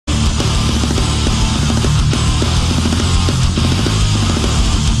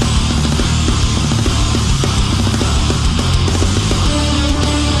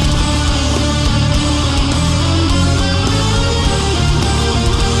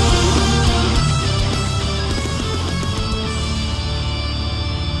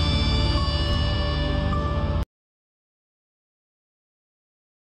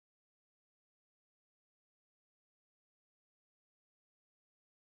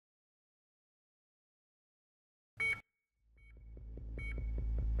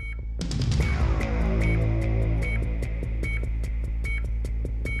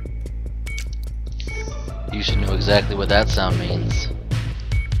You should know exactly what that sound means.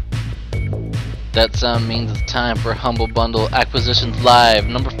 That sound means it's time for Humble Bundle Acquisitions Live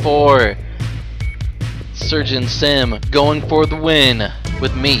number 4. Surgeon Sim going for the win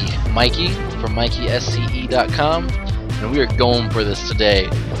with me, Mikey, from MikeySCE.com, and we are going for this today.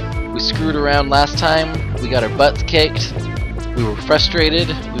 We screwed around last time, we got our butts kicked, we were frustrated,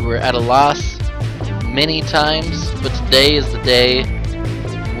 we were at a loss many times, but today is the day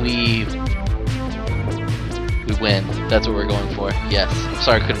we win. That's what we're going for. Yes. I'm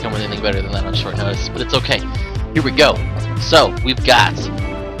sorry I couldn't come with anything better than that on short notice, but it's okay. Here we go. So, we've got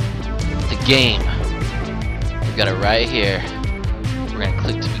the game. We've got it right here. We're going to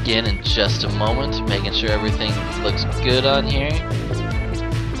click to begin in just a moment, making sure everything looks good on here.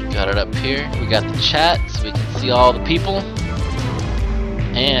 Got it up here. We got the chat so we can see all the people.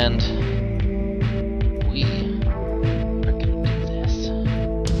 And we are going to do this.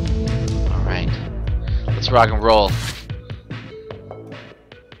 Alright. Let's rock and roll.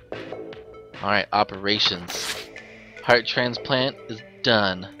 Alright, operations. Heart transplant is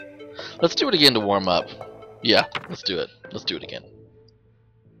done. Let's do it again to warm up. Yeah, let's do it. Let's do it again.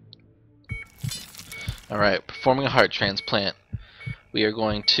 Alright, performing a heart transplant. We are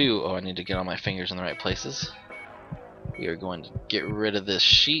going to... Oh, I need to get all my fingers in the right places. We are going to get rid of this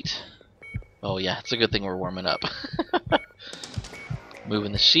sheet. Oh yeah, it's a good thing we're warming up.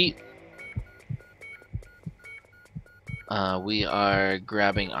 Moving the sheet. We are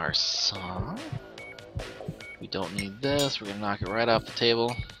grabbing our saw. We don't need this. We're going to knock it right off the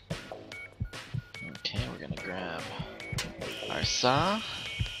table. Okay, we're going to grab our saw.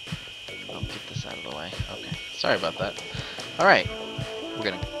 Oh, get this out of the way. Okay, sorry about that. Alright, we're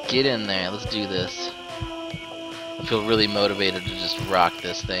going to get in there. Let's do this. I feel really motivated to just rock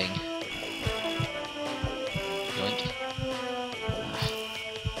this thing. Yoink.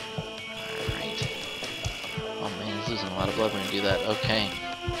 Alright. Oh man, he's losing a lot of blood when you do that. Okay.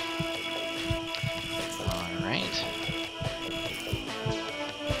 Alright.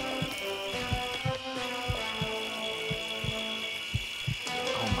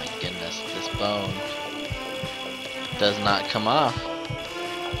 Oh my goodness, this bone does not come off.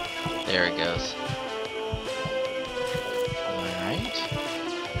 There it goes. Alright.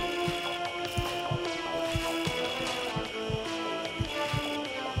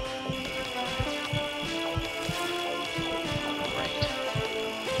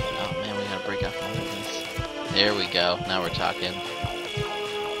 Oh man, we gotta break off more of this. There we go. Now we're talking.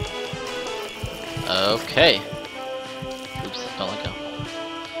 Okay. Oops, don't let go.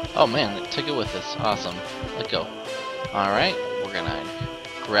 Oh man, it took it with us. Awesome. Let go. Alright, we're gonna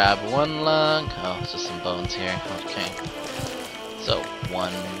grab one lung. Oh, it's just some bones here. Okay. So,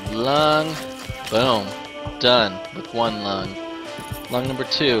 one lung. Boom. Done with one lung. Lung number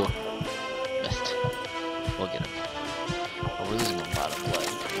 2. Missed. We'll get him. Oh, we're losing a lot of blood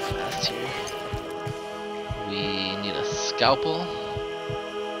pretty fast here. We need a scalpel.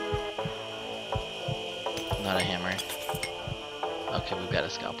 Not a hammer. Okay, we've got a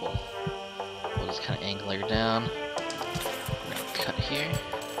scalpel. We'll just kind of angle her down. We're going to cut here.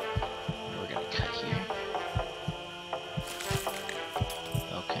 And we're going to cut here.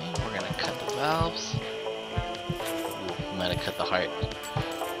 Okay, we're going to cut the valves. Ooh, might have cut the heart.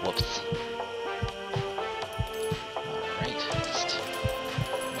 Whoops. Alright, just a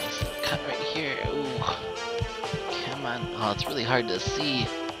nice little cut right here. Ooh. Come on. Oh, it's really hard to see.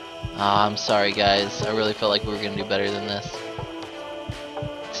 Oh, I'm sorry guys. I really felt like we were going to do better than this.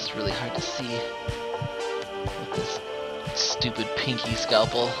 It's just really hard to see with this stupid pinky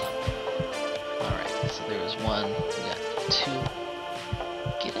scalpel. Alright, so there was one. We got 2.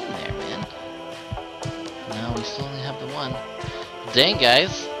 Get in there, man. No, we still only have the 1. Dang,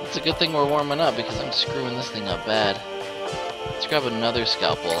 guys. It's a good thing we're warming up because I'm screwing this thing up bad. Let's grab another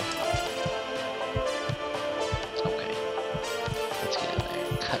scalpel. Okay. Let's get in there.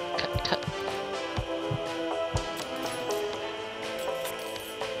 Cut, cut, cut.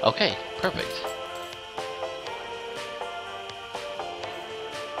 Okay, perfect.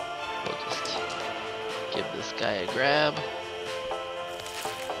 We'll just give this guy a grab.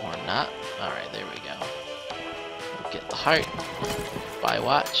 Or not. Alright, there we go. We'll get the heart. By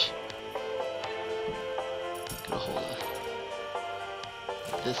watch. Get a hold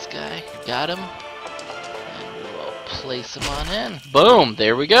of this guy. Got him. And we will place him on in. Boom!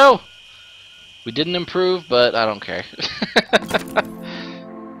 There we go! We didn't improve, but I don't care.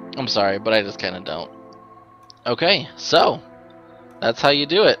 I'm sorry, but I just kind of don't. Okay, so that's how you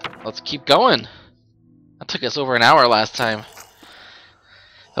do it. Let's keep going. That took us over an hour last time.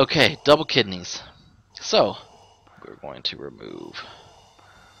 Okay, double kidneys. So we're going to remove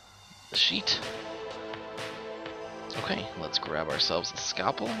the sheet. Okay, let's grab ourselves a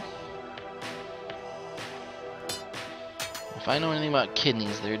scalpel. If I know anything about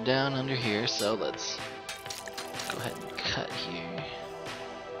kidneys, they're down under here, so let's go ahead and cut here.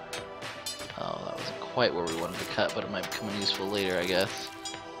 Oh, that wasn't quite where we wanted to cut, but it might become useful later, I guess.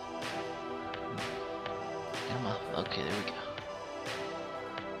 Come on. Okay, there we go.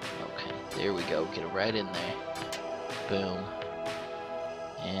 Okay, there we go. Get it right in there. Boom.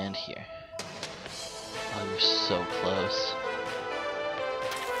 And here. Oh, you're so close.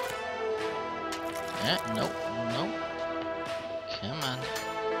 Nope, nope. Come on.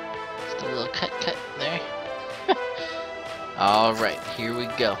 Just a little cut there. Alright, here we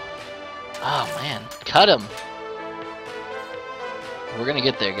go. Oh man, cut him! We're gonna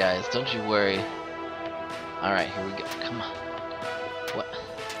get there, guys, don't you worry. Alright, here we go, come on. What?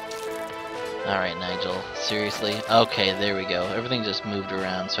 Alright, Nigel, seriously? Okay, there we go. Everything just moved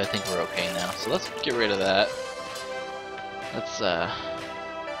around, so I think we're okay now. So let's get rid of that. Let's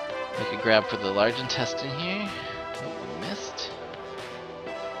make a grab for the large intestine here. Oh, we missed.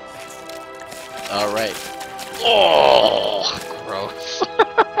 Alright. Oh, gross.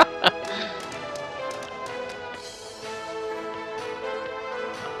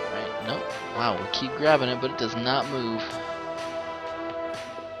 Alright, nope. Wow, we keep grabbing it, but it does not move.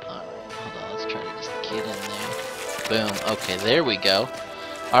 Alright, hold on, let's try to just get in there. Boom. Okay, there we go.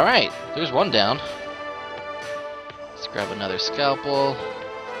 Alright, there's one down. Let's grab another scalpel.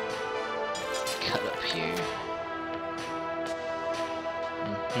 Cut up here.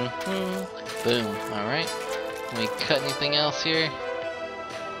 Boom. Alright. Can we cut anything else here?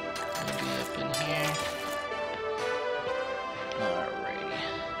 Maybe up in here. Alrighty.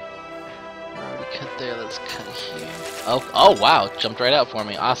 We're already cut there. Let's cut here. Oh wow. Jumped right out for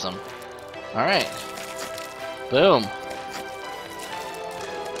me. Awesome. Alright. Boom.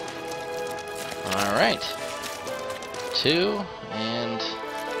 Alright. 2 and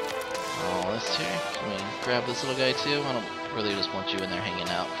all this here. Can we grab this little guy too? I don't really just want you in there hanging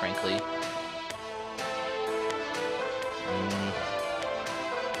out, frankly.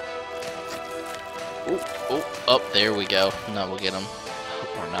 Oh, there we go. No, we'll get him.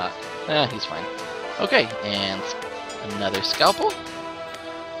 Or not. He's fine. Okay, and another scalpel.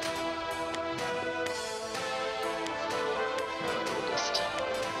 We'll just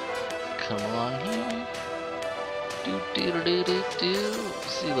come along here. Do.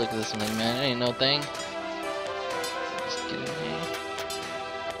 See, look at this one, man. It ain't no thing. Just get in here.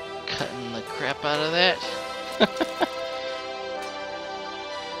 Cutting the crap out of that.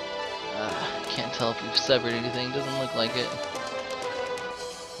 Can't tell if we've severed anything. Doesn't look like it.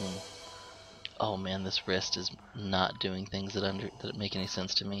 Oh man, this wrist is not doing things that make any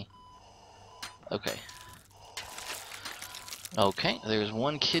sense to me. Okay. Okay, there's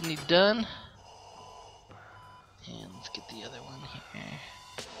one kidney done. And let's get the other one here.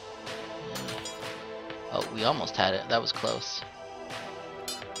 Oh, we almost had it. That was close.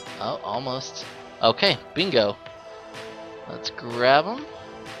 Oh, almost. Okay, bingo. Let's grab them.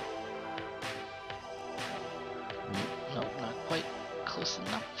 Nope, not quite close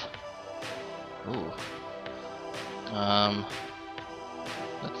enough. Ooh.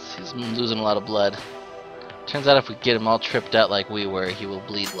 He's losing a lot of blood. Turns out if we get him all tripped out like we were, he will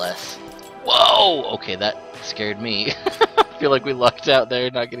bleed less. Whoa! Okay, that scared me. I feel like we lucked out there,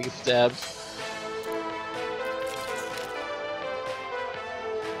 not getting stabbed.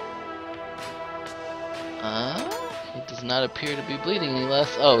 He does not appear to be bleeding any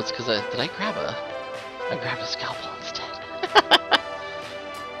less. Oh, it's because I grabbed a scalpel instead.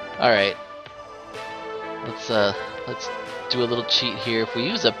 Alright. Let's do a little cheat here. If we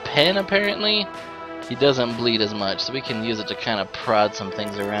use a pen, apparently, he doesn't bleed as much, so we can use it to kind of prod some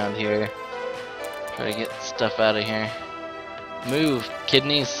things around here. Try to get stuff out of here. Move,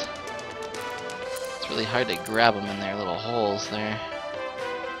 kidneys. It's really hard to grab them in their little holes there.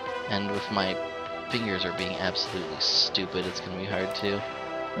 And with my fingers are being absolutely stupid, it's going to be hard too.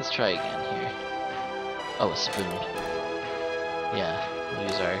 Let's try again here. Oh, a spoon. Yeah, we'll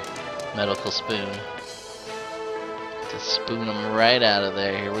use our medical spoon to spoon them right out of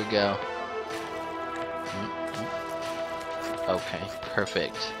there. Here we go. Okay,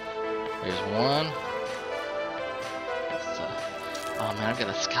 perfect. There's one. Oh man, I've got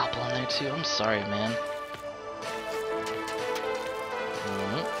a scalpel in there too. I'm sorry, man.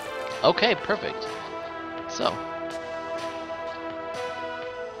 Okay, perfect. So.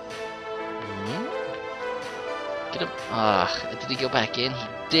 Get him. Did he go back in? He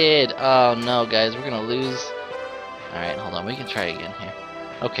did. Oh no, guys, we're gonna lose. Alright, hold on. We can try again here.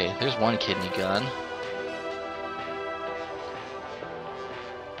 Okay, there's one kidney gone.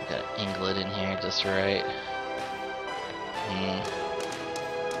 Got an inglet in here just right.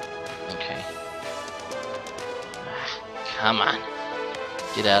 Okay. Come on.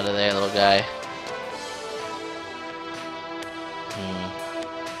 Get out of there, little guy.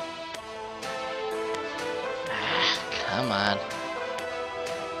 Come on.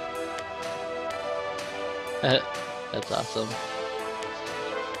 That's awesome.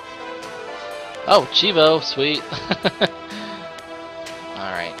 Oh, Chivo, sweet.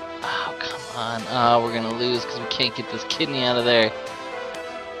 Alright. Oh, come on. Oh, we're gonna lose because we can't get this kidney out of there.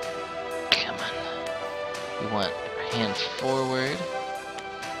 Come on. We want our hand forward.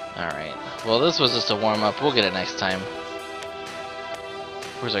 Alright. Well, this was just a warm-up. We'll get it next time.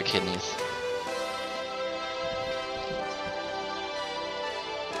 Where's our kidneys?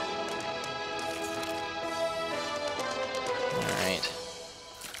 Alright.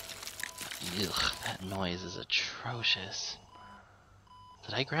 Ugh, that noise is atrocious.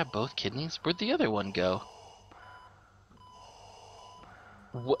 Did I grab both kidneys? Where'd the other one go?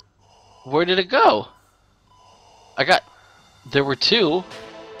 Where did it go? There were 2.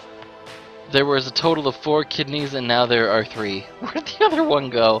 There was a total of 4 kidneys, and now there are 3. Where'd the other one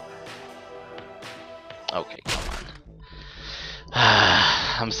go? Okay, come on.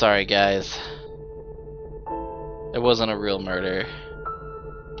 I'm sorry, guys. It wasn't a real murder.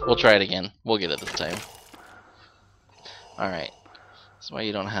 We'll try it again. We'll get it this time. Alright. That's why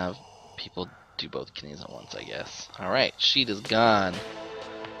you don't have people do both kidneys at once, I guess. Alright, sheet is gone.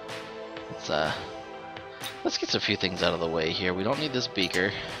 Let's get a few things out of the way here. We don't need this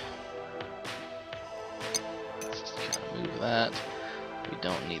beaker. Let's just kind of move that. We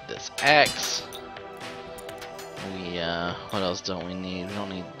don't need this axe. What else don't we need? We don't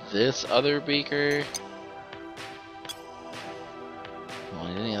need this other beaker. We don't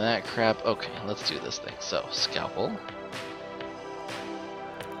need any of that crap. Okay, let's do this thing. So, scalpel.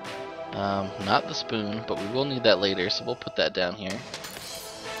 Not the spoon, but we will need that later, so we'll put that down here.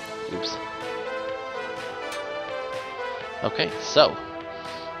 Oops. Okay, so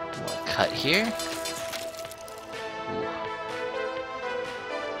we'll cut here. Ooh.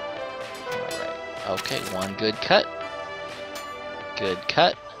 Alright, okay, one good cut. Good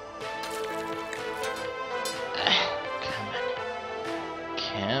cut. Come on.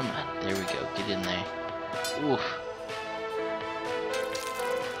 Come on. There we go. Get in there. Oof.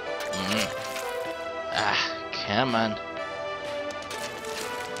 Come on.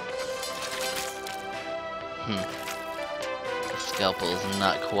 The scalpel is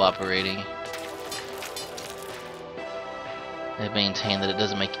not cooperating. I maintain that it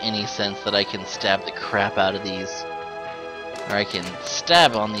doesn't make any sense that I can stab the crap out of these. Or I can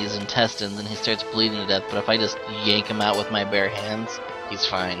stab on these intestines and he starts bleeding to death, but if I just yank him out with my bare hands, he's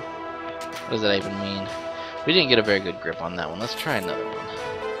fine. What does that even mean? We didn't get a very good grip on that one. Let's try another one.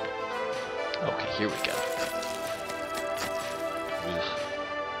 Okay, here we go.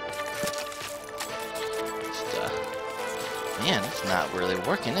 Man, it's not really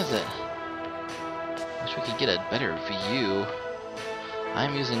working, is it? Wish we could get a better view.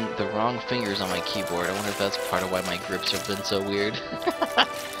 I'm using the wrong fingers on my keyboard. I wonder if that's part of why my grips have been so weird.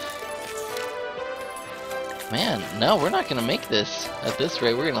 Man, no, we're not gonna make this. At this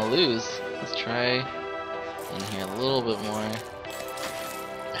rate, we're gonna lose. Let's try in here a little bit more.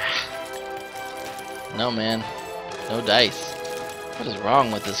 No, man. No dice. What is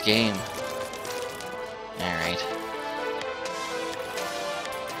wrong with this game? Alright.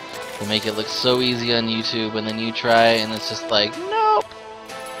 They make it look so easy on YouTube, and then you try, and it's just like, nope!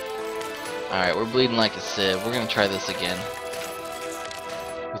 Alright, we're bleeding like a sieve. We're gonna try this again.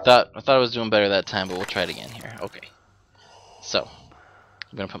 I thought I was doing better that time, but we'll try it again here. Okay. So,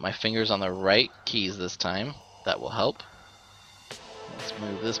 I'm gonna put my fingers on the right keys this time. That will help. Let's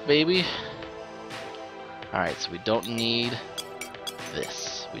move this baby. Alright, so we don't need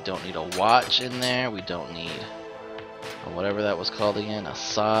this. We don't need a watch in there. We don't need, or whatever that was called again, a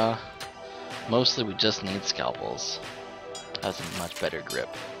saw. Mostly we just need scalpels. That's a much better grip.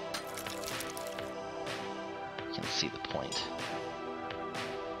 You can see the point.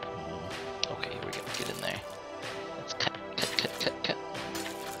 Okay, here we go. Get in there. Let's cut, cut, cut, cut, cut.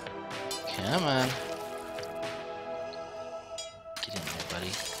 Come on. Get in there,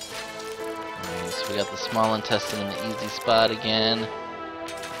 buddy. Alright, so we got the small intestine in the easy spot again.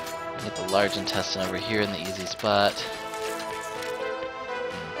 We get the large intestine over here in the easy spot.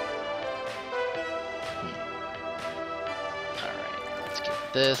 Alright, let's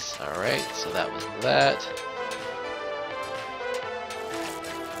get this. Alright, so that was that.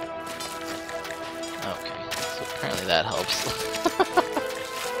 Okay, so apparently that helps.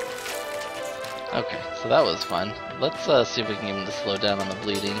 Okay, so that was fun. Let's see if we can get him to slow down on the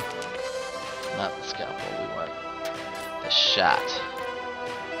bleeding. Not the scalpel, we want the shot.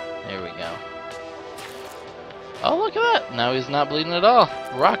 There we go. Oh, look at that! Now he's not bleeding at all.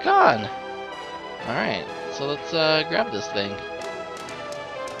 Rock on! Alright, so let's grab this thing.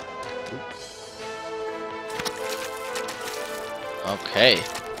 Okay.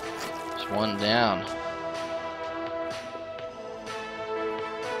 There's one down.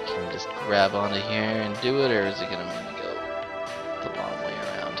 Can we just grab onto here and do it, or is it gonna make me go the long way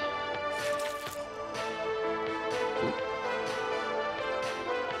around?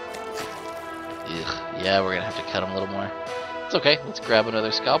 Ugh, yeah, we're gonna have to cut him a little more. It's okay, let's grab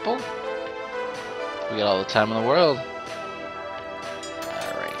another scalpel. We got all the time in the world.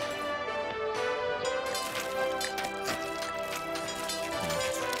 Alright.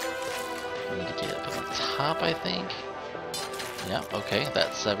 We need to get up on the top, I think. Yep, okay,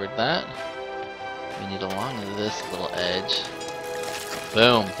 that severed that. We need along this little edge.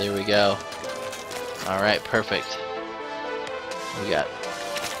 Boom, there we go. Alright, perfect. We got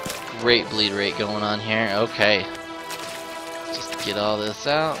great bleed rate going on here. Okay. Just get all this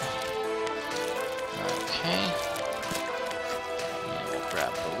out. Okay. And we'll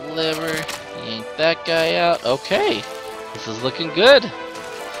grab the liver. Yank that guy out. Okay. This is looking good.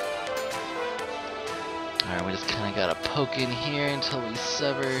 Alright, we just kind of gotta poke in here until we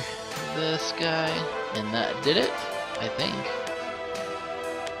sever this guy. And that did it, I think.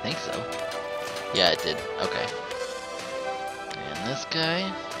 I think so. Yeah, it did. Okay. And this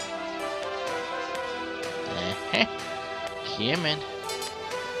guy. Come in.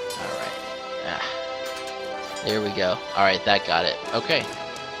 Alright. There we go. Alright, that got it. Okay.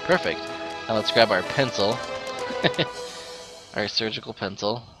 Perfect. Now let's grab our pencil. Our surgical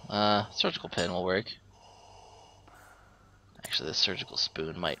pencil. Surgical pen will work. Actually, the surgical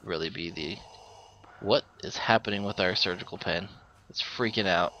spoon might really be the... What is happening with our surgical pen? It's freaking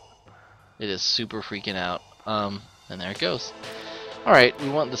out. It is super freaking out. And there it goes. Alright, we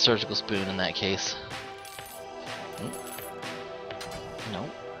want the surgical spoon in that case. No,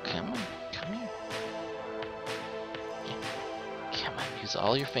 come on, come here. Yeah. Come on, use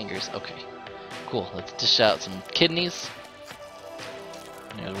all your fingers. Okay, cool. Let's dish out some kidneys.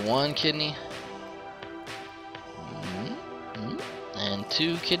 There's one kidney. And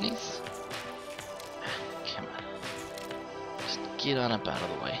 2 kidneys. Come on. Just get on up out of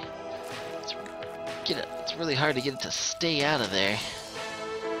the way. It's really hard to get it to stay out of there.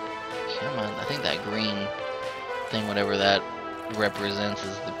 Come on. I think that green thing, whatever that represents,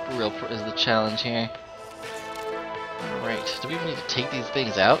 is the challenge here. Alright. Do we even need to take these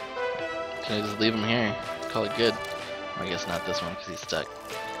things out? Can I just leave them here? Call it good. Or I guess not this one because he's stuck.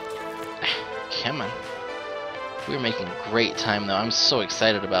 Come on. We're making great time though. I'm so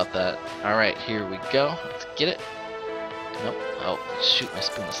excited about that. Alright, here we go. Let's get it. Nope. Oh, shoot, my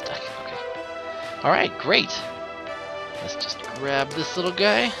spoon is stuck. Okay. Alright, great. Let's just grab this little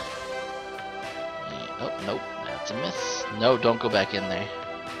guy. Oh, nope. That's a miss. No, don't go back in there.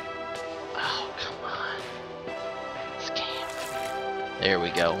 Oh, come on. This game. There we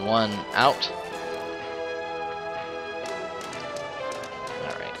go. One out.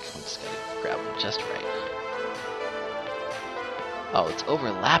 Alright, we just gotta grab him just right. Oh, it's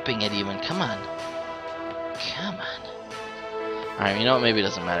overlapping it even. Come on. Come on. Alright, you know what? Maybe it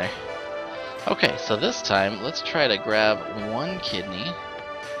doesn't matter. Okay, so this time, let's try to grab one kidney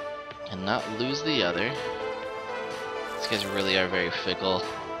and not lose the other. These guys really are very fickle.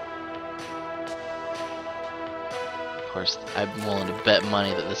 Of course, I'm willing to bet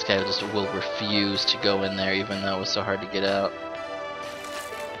money that this guy just will refuse to go in there even though it was so hard to get out.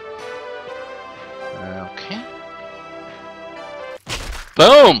 Okay.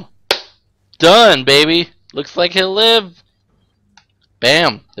 Boom! Done, baby! Looks like he'll live!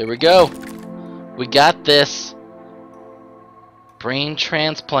 Bam! There we go! We got this! Brain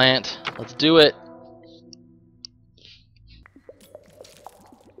transplant. Let's do it!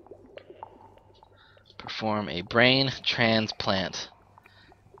 Perform a brain transplant.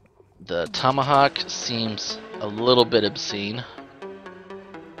 The tomahawk seems a little bit obscene.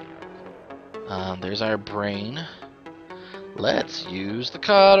 There's our brain. Let's use the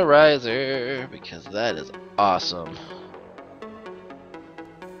cauterizer because that is awesome.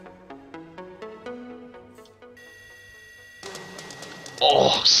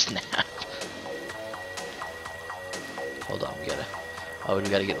 Oh, snap. Hold on, we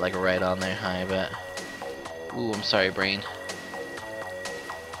gotta get like right on there, I bet. Ooh, I'm sorry, brain.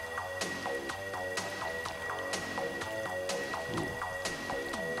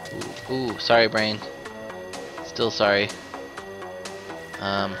 Ooh, sorry, brain. Still sorry.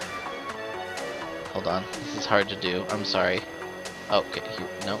 Hold on. This is hard to do. I'm sorry. Oh, okay, here,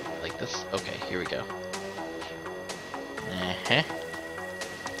 no, like this. Okay, here we go. Okay.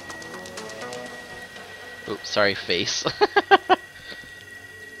 Oops, sorry, face.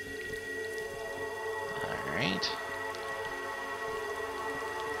 Alright.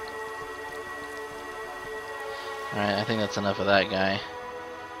 Alright, I think that's enough of that guy.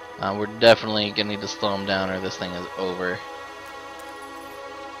 We're definitely gonna need to slow him down or this thing is over.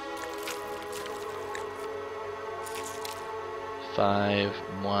 Five,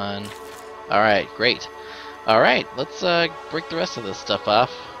 one. Alright, great. Alright, let's break the rest of this stuff off.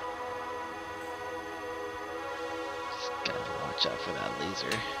 Just gotta watch out for that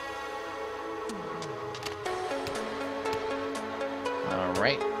laser.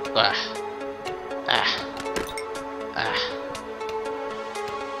 Alright.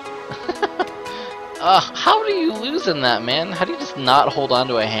 How do you lose in that, man? How do you just not hold on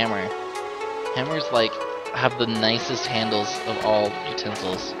to a hammer? Hammers, like, have the nicest handles of all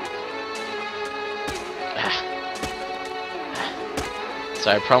utensils. So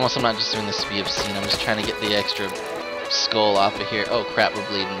I promise I'm not just doing this to be obscene. I'm just trying to get the extra skull off of here. Oh crap, we're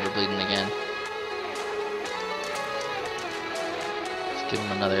bleeding. We're bleeding again. Let's give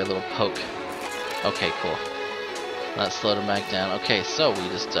him another little poke. Okay, cool. That slowed him back down. Okay, so we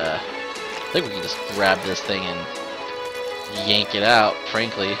just, I think we can just grab this thing and yank it out,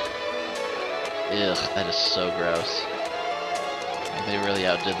 frankly. Ugh, that is so gross. They really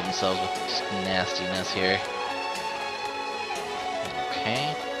outdid themselves with this nastiness here.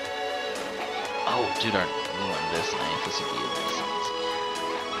 Okay. Oh, dude, we want this knife. This would be nice.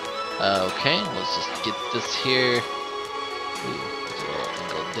 Okay, let's just get this here. Ooh, it's a little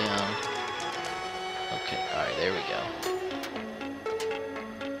angled down. Okay, alright, there we go.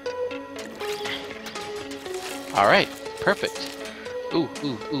 Alright, perfect. Ooh,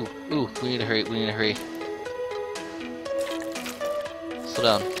 we need to hurry, we need to hurry. Slow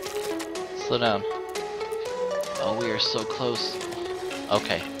down. Slow down. Oh, we are so close.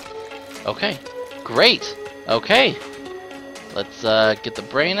 Okay. Okay. Great! Okay. Let's get the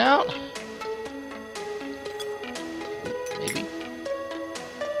brain out. Maybe.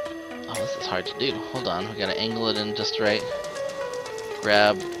 Oh, this is hard to do. Hold on, we gotta angle it in just right.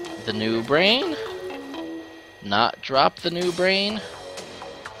 Grab the new brain. Not drop the new brain.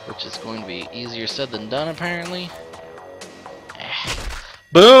 Which is going to be easier said than done, apparently.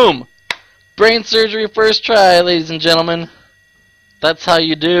 Boom! Brain surgery first try, ladies and gentlemen. That's how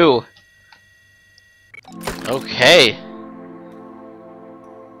you do. Okay.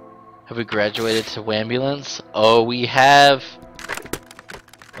 Have we graduated to Wambulance? Oh, we have.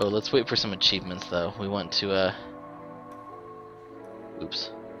 Oh, let's wait for some achievements, though. We want to,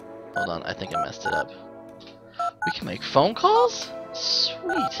 Oops. Hold on, I think I messed it up. We can make phone calls?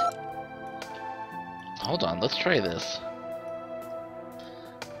 Sweet. Hold on, let's try this.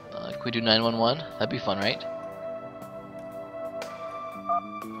 Can we do 911? That'd be fun, right?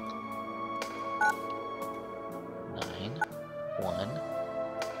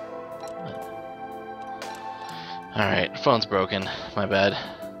 Alright, phone's broken. My bad.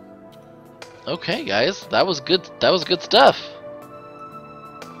 Okay, guys, that was good. That was good stuff.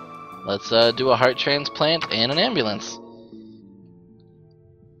 Let's do a heart transplant and an ambulance.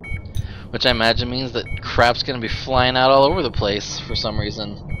 Which I imagine means that crap's gonna be flying out all over the place for some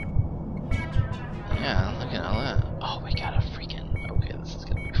reason. Yeah, look at all that. Oh, we got a freaking... Okay, this is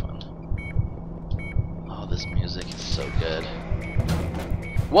gonna be fun. Oh, this music is so good.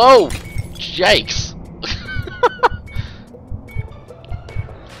 Whoa! Yikes!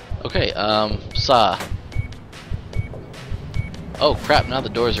 Okay, saw. Oh crap, now the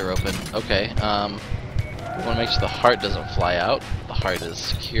doors are open. Okay, we want to make sure the heart doesn't fly out. The heart is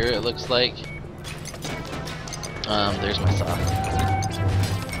secure, it looks like. There's my saw.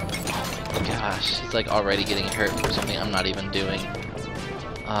 Oh my gosh, he's like already getting hurt for something I'm not even doing.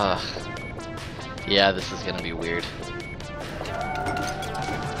 Yeah, this is gonna be weird.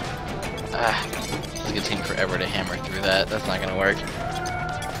 This is gonna take forever to hammer through that. That's not gonna work.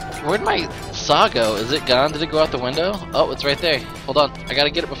 Where'd my saw go? Is it gone? Did it go out the window? Oh, it's right there. Hold on. I gotta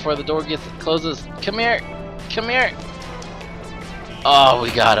get it before the door closes. Come here! Come here! Oh,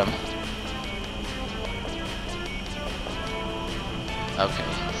 we got him. Okay,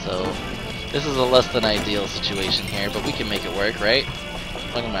 so this is a less than ideal situation here, but we can make it work, right?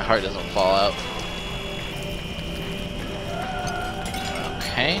 As long as my heart doesn't fall out.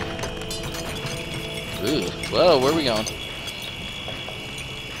 Okay. Ooh. Whoa, where are we going?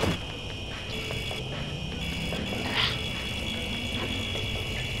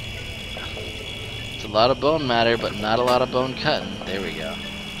 A lot of bone matter, but not a lot of bone cutting. There we go.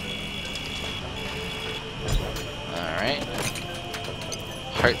 Alright.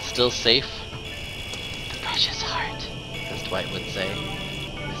 Heart still safe. The precious heart. This White would say.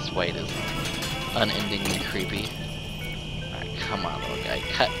 Miss White is unendingly creepy. Alright, come on, little guy.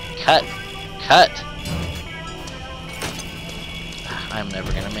 Cut! Cut! Cut! I'm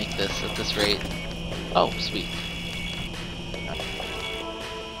never gonna make this at this rate. Oh, sweet.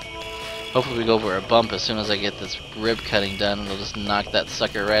 Hopefully we go over a bump as soon as I get this rib cutting done, and it'll just knock that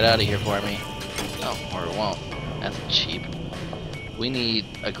sucker right out of here for me. Oh, or it won't. That's cheap. We need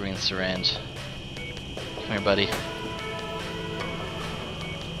a green syringe. Come here, buddy.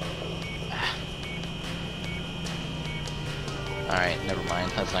 Alright, never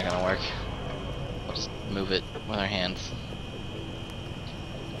mind. That's not gonna work. We'll just move it with our hands.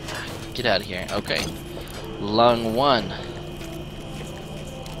 Get out of here. Okay. Lung 1.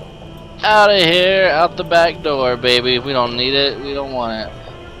 Out of here! Out the back door, baby. We don't need it. We don't want it.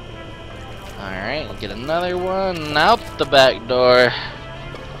 Alright, get another one. Out the back door.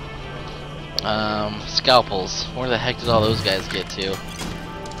 Scalpels. Where the heck did all those guys get to?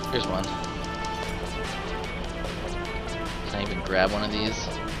 Here's one. Can I even grab one of these?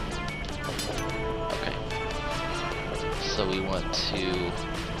 Okay. So we want to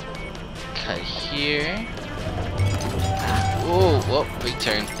cut here. Oh, whoa, big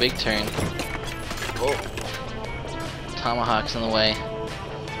turn, big turn. Oh, tomahawk's in the way.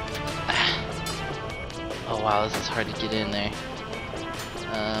 Oh wow, this is hard to get in there.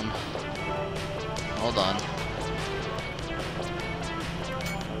 Hold on.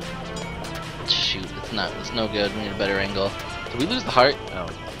 Shoot, it's no good. We need a better angle. Did we lose the heart? Oh,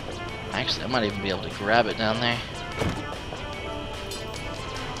 actually, I might even be able to grab it down there.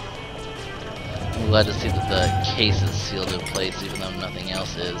 I'm glad to see that the case is sealed in place even though nothing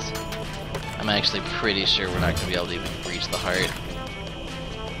else is. I'm actually pretty sure we're not going to be able to even reach the heart.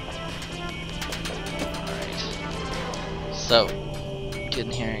 Alright. So, get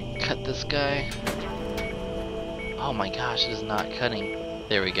in here and cut this guy. Oh my gosh, it is not cutting.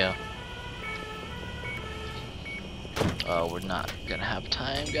 There we go. Oh, we're not going to have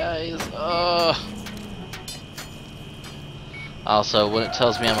time, guys. Oh. Also, when it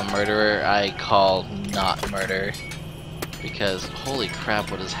tells me I'm a murderer, I call not murder. Because, holy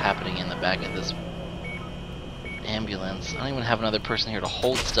crap, what is happening in the back of this ambulance? I don't even have another person here to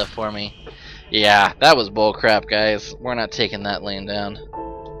hold stuff for me. Yeah, that was bull crap, guys. We're not taking that laying down.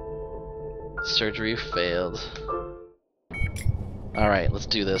 Surgery failed. Alright, let's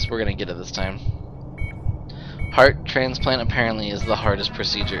do this. We're gonna get it this time. Heart transplant apparently is the hardest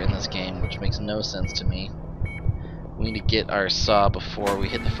procedure in this game, which makes no sense to me. We need to get our saw before we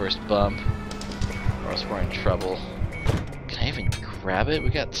hit the first bump, or else we're in trouble. Can I even grab it? We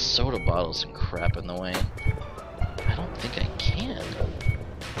got soda bottles and crap in the way. I don't think I can.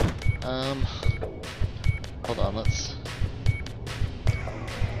 Hold on, let's...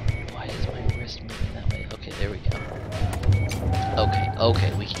 Why is my wrist moving that way? Okay, there we go.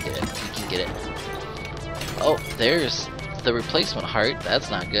 Okay, we can get it. We can get it. Oh, there's the replacement heart. That's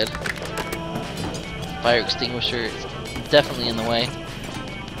not good. Fire extinguisher is definitely in the way.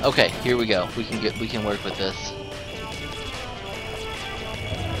 Okay, here we go. We can work with this.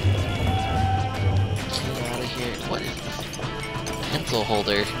 Get out of here. What is this? Pencil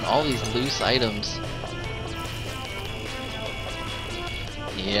holder and all these loose items.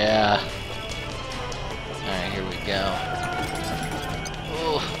 Yeah. Alright, here we go.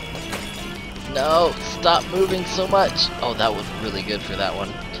 Oh. No, stop moving so much. Oh, that was really good for that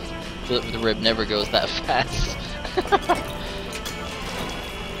one. The rib never goes that fast.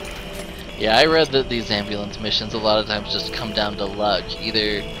 Yeah, I read that these ambulance missions a lot of times just come down to luck.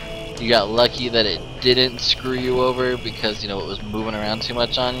 Either you got lucky that it didn't screw you over because, you know, it was moving around too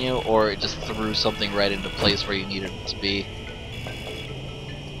much on you, or it just threw something right into place where you needed it to be.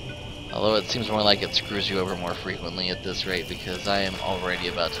 Although it seems more like it screws you over more frequently at this rate, because I am already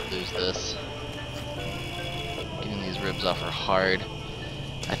about to lose this. Getting these ribs off are hard.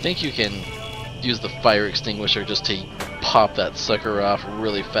 I think you can use the fire extinguisher just to pop that sucker off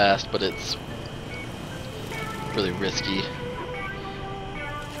really fast, but it's really risky.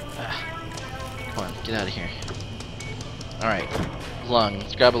 Come on, get out of here. Alright, lung.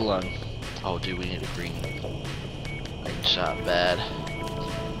 Let's grab a lung. Oh, dude, we need a green shot bad.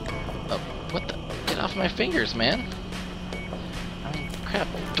 Oh, what the? Get off my fingers, man. I mean, crap,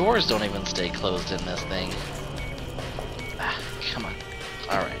 doors don't even stay closed in this thing. Come on.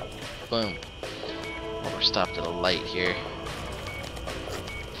 Alright, boom. Oh, we're stopped at a light here.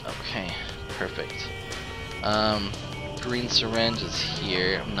 Okay, perfect. Green syringe is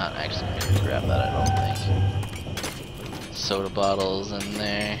here. I'm not actually going to grab that, I don't think. Soda bottles in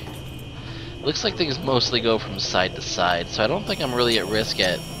there. Looks like things mostly go from side to side, so I don't think I'm really at risk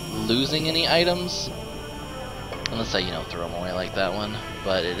at losing any items. Unless I, you know, throw them away like that one.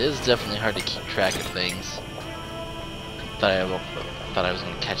 But it is definitely hard to keep track of things. Thought I was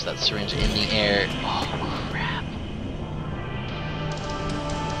going to catch that syringe in the air. Oh, crap.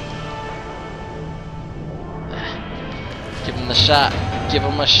 Give him the shot. Give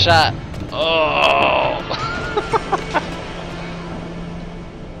him a shot. Oh!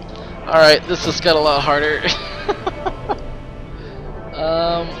 Alright, this just got a lot harder.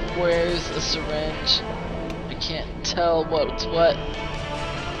 Where's a syringe? I can't tell what's what.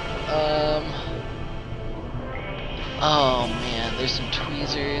 Oh man, there's some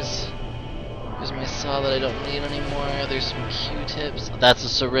tweezers. There's my saw that I don't need anymore. There's some Q-tips. That's a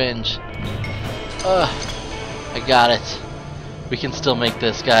syringe. I got it. We can still make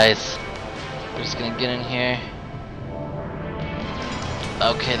this, guys. We're just gonna get in here.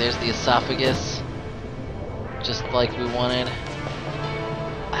 Okay, there's the esophagus. Just like we wanted.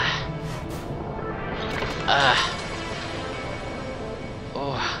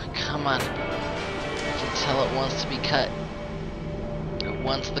 Oh, come on. I can tell it wants to be cut. It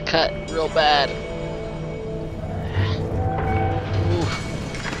wants the cut real bad.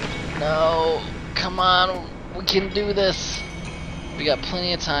 Ooh. No. Come on. We can do this. We got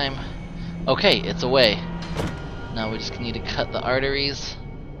plenty of time. Okay, it's away. Now we just need to cut the arteries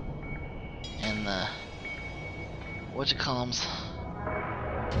and the whatchamacallums.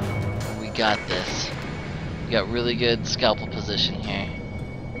 We got this. We got really good scalpel position here.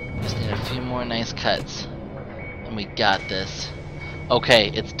 Just need a few more nice cuts, and we got this. Okay,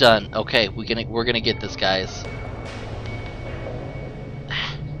 it's done. Okay, we're gonna get this, guys.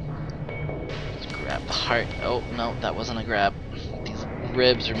 Let's grab the heart. Oh no, that wasn't a grab. These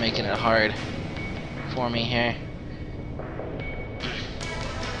ribs are making it hard for me here.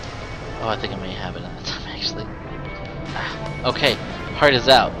 Oh, I think I may have it at the time, actually. Okay, heart is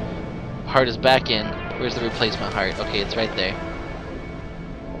out. Heart is back in. Where's the replacement heart? Okay, it's right there.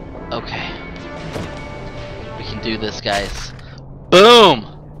 Okay. We can do this, guys. Boom!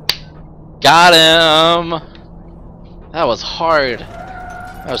 Got him! That was hard.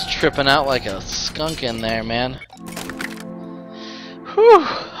 I was tripping out like a skunk in there, man. Whew!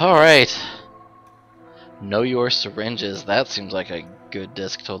 Alright. Know your syringes. That seems like a good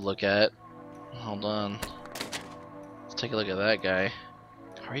disc to look at. Hold on. Let's take a look at that guy.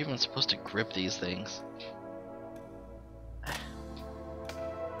 How are you even supposed to grip these things?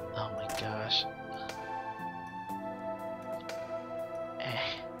 Oh my gosh.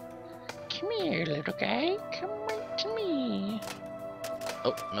 Come here, little guy. Come right to me.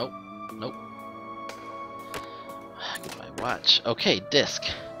 Oh, nope. Nope. Get my watch. Okay, disc.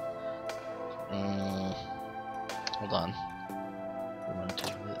 Hold on. We want to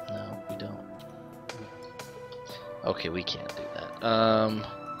do it? No, we don't. Okay, we can't do that.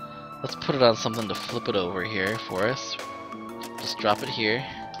 Let's put it on something to flip it over here for us. Just drop it here.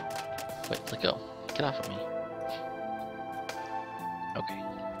 Wait, let go. Get off of me. Okay,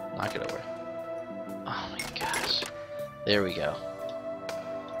 knock it over. Oh my gosh. There we go.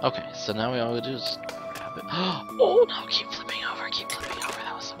 Okay, so now we all we do is grab it. Oh no, keep flipping over, keep flipping over.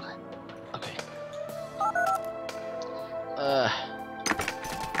 That was so good. Okay.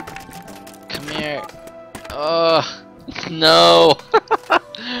 Come here. No.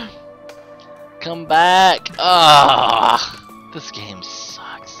 Come back. This game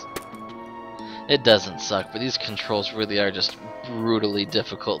sucks. It doesn't suck, but these controls really are just brutally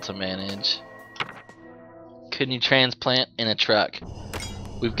difficult to manage. Kidney transplant in a truck.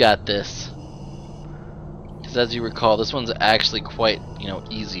 We've got this. Because as you recall, this one's actually quite,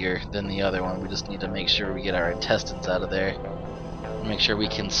 easier than the other one. We just need to make sure we get our intestines out of there. Make sure we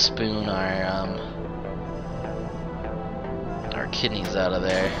can spoon our kidneys out of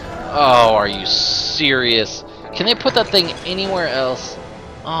there. Oh, are you serious? Can they put that thing anywhere else?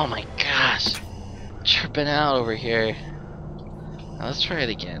 Oh my gosh. Tripping out over here. Now let's try it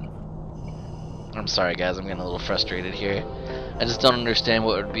again. I'm sorry guys, I'm getting a little frustrated here. I just don't understand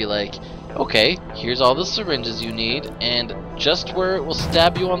what it would be like. Okay, here's all the syringes you need, and just where it will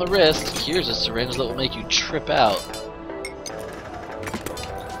stab you on the wrist, here's a syringe that will make you trip out.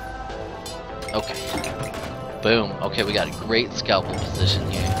 Okay. Boom. Okay, we got a great scalpel position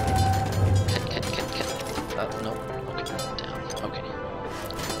here. Cut. Nope. Okay, down. Okay.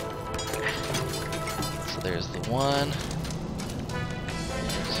 So there's the one.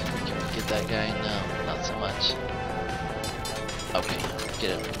 Can we get that guy? No, not so much. Okay, get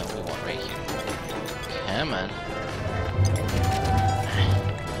it. No, we want right here. Come on.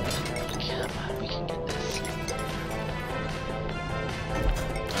 Come on, we can get this.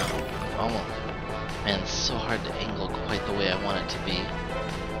 Oh, almost. Man, it's so hard to angle quite the way I want it to be.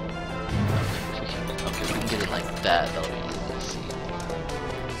 Okay, we can get it like that.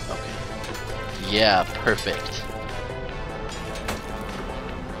 Yeah, perfect.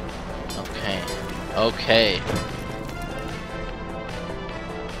 Okay. Okay.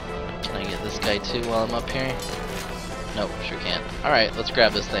 Can I get this guy too while I'm up here? Nope, sure can't. Alright, let's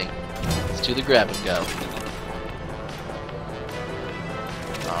grab this thing. Let's do the grab and go.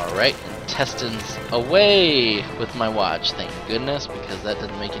 Alright, intestines away with my watch, thank goodness, because that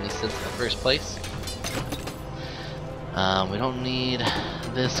didn't make any sense in the first place. We don't need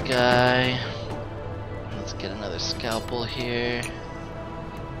this guy. Let's get another scalpel here.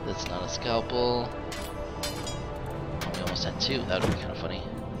 That's not a scalpel. Oh, we almost had two, that would be kind of funny.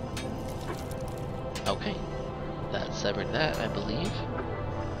 Okay, that severed that, I believe.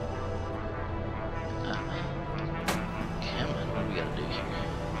 Come on, what do we gotta do here?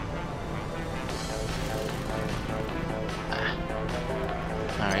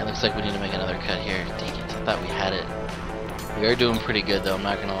 Alright, looks like we need to make another cut here. Dang it, I thought we had it. We are doing pretty good though, I'm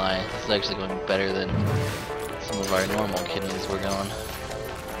not gonna lie. This is actually going better than some of our normal kidneys were going.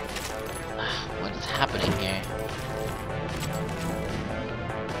 What is happening here?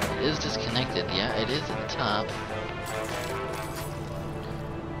 It is disconnected, yeah, it is at the top.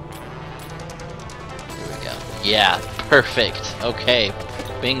 Here we go. Yeah, perfect. Okay,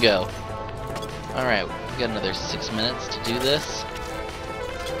 bingo. Alright, we got another 6 minutes to do this.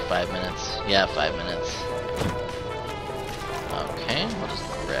 5 minutes. Yeah, 5 minutes. Okay, we'll just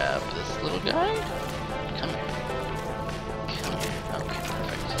grab this little guy. Come here. Come here. Okay,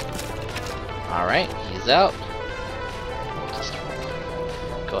 perfect. Alright, he's out. We'll just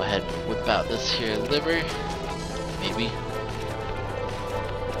go ahead and whip out this here liver. Maybe.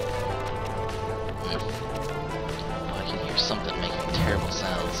 Oh, I can hear something making terrible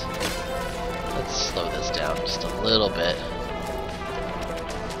sounds. Let's slow this down just a little bit.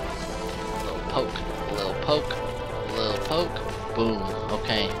 A little poke, a little poke, a little poke. Boom.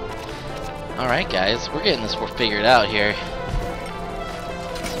 Okay. Alright guys, we're getting this figured out here.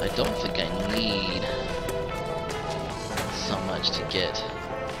 So I don't think I need so much to get.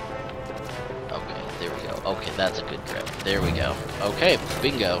 Okay, there we go. Okay, that's a good grip. There we go. Okay,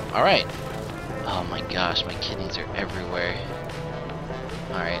 bingo. Alright. Oh my gosh, my kidneys are everywhere.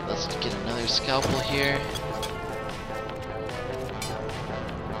 Alright, let's get another scalpel here.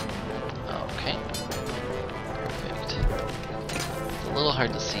 Okay. Perfect. It's a little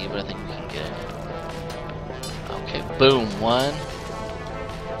hard to see, but I think we can get it. Okay, boom, one.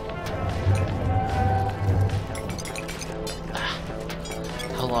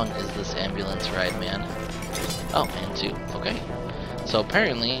 How long is this ambulance ride, man? Oh, and two. Okay. So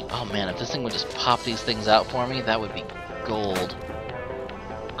apparently, oh man, if this thing would just pop these things out for me, that would be gold.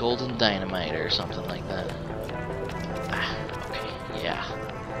 Golden dynamite or something like that. Okay, yeah.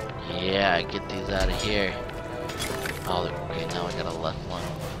 Yeah, get these out of here. Oh, okay, now I got a left one.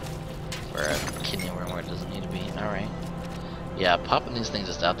 Where a kidney where it doesn't need to be. Alright. Yeah, popping these things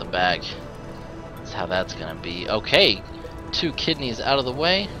just out the bag. That's how that's gonna be. Okay, 2 kidneys out of the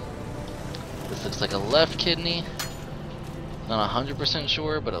way. This looks like a left kidney. Not 100%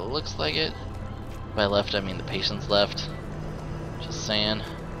 sure, but it looks like it. By left, I mean the patient's left. Just saying.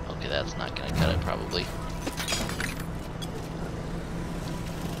 Okay, that's not gonna cut it, probably.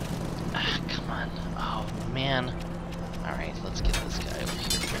 Ah, come on. Oh, man. Alright, let's get this guy over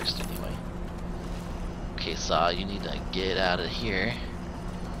here first, anyway. Okay, Saw, you need to get out of here.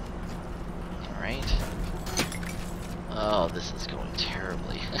 Alright. Oh, this is going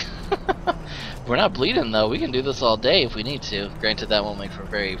terribly. We're not bleeding, though. We can do this all day if we need to. Granted, that won't make for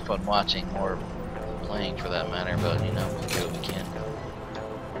very fun watching, or playing for that matter, but, you know, we'll do what we can.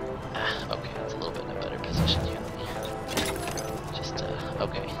 Okay, it's a little bit in a better position here. Just,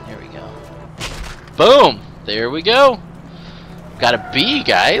 okay, here we go. Boom! There we go! Got a B,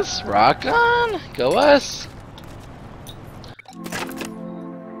 guys! Rock on! Go us!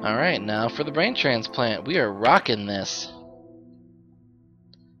 Alright, now for the brain transplant. We are rocking this.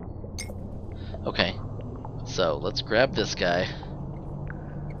 Okay, so let's grab this guy.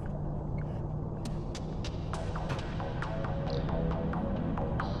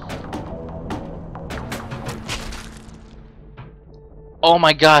 Oh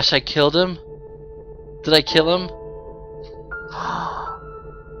my gosh, I killed him? Did I kill him?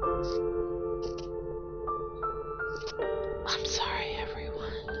 I'm sorry,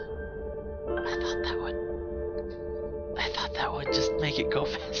 everyone. I thought that would just make it go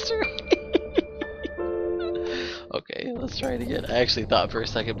faster. Okay, let's try it again. I actually thought for a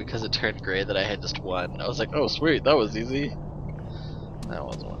second because it turned gray that I had just one. I was like, oh sweet, that was easy. That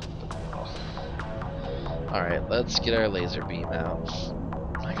was one. Alright, let's get our laser beam out.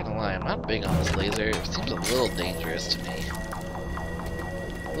 I'm not gonna lie, I'm not big on this laser. It seems a little dangerous to me.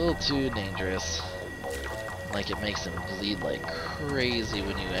 A little too dangerous. Like, it makes him bleed like crazy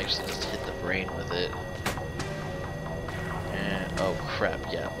when you actually just hit the brain with it. And, oh crap,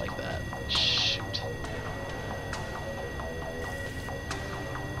 yeah, like that. Shoot.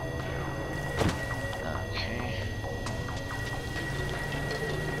 Okay.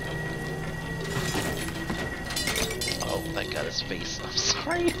 Oh, that got his face. I'm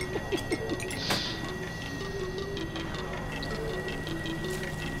sorry.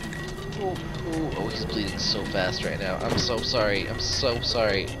 Oh, he's bleeding so fast right now. I'm so sorry. I'm so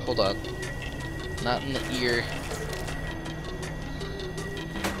sorry. Hold on. Not in the ear.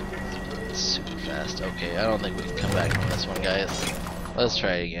 Super fast. Okay, I don't think we can come back from this one, guys. Let's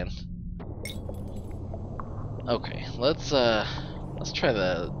try it again. Okay, let's try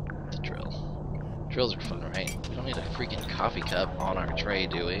the drill. Drills are fun, right? We don't need a freaking coffee cup on our tray,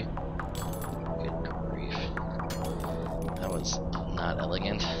 do we? Good grief. That was not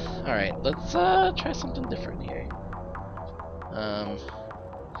elegant. Alright, let's try something different here.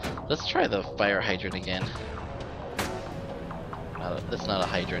 Let's try the fire hydrant again. It's not a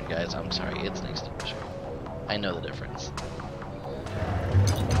hydrant, guys. I'm sorry. It's an extinguisher. I know the difference.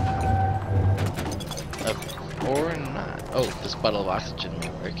 Okay. Or not. Oh, this bottle of oxygen may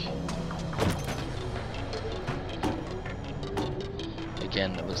work.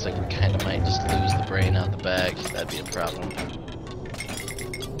 Again, it looks like we kind of might just lose the brain out the bag. That'd be a problem.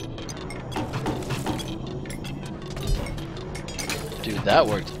 Dude, that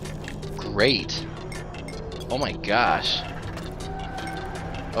worked great. Oh my gosh.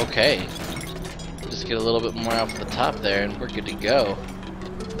 Okay. Just get a little bit more off the top there and we're good to go.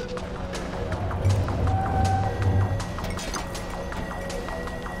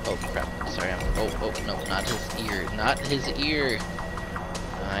 Oh crap. Sorry, oh no, not his ear. Not his ear.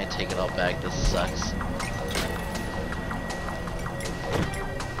 I take it all back. This sucks.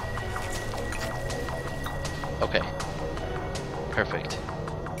 Okay. Perfect.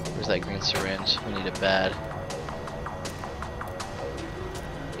 Where's that green syringe? We need it bad.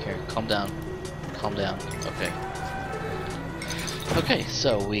 Here, calm down. Calm down. Okay. Okay,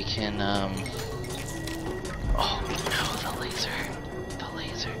 so we can, oh no, the laser. The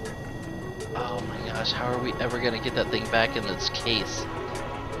laser. Oh my gosh, how are we ever gonna get that thing back in its case?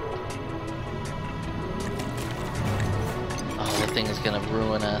 Oh, that thing is gonna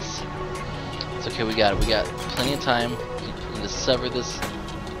ruin us. It's okay, we got it. We got plenty of time. We can just sever this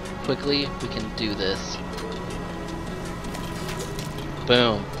quickly. We can do this.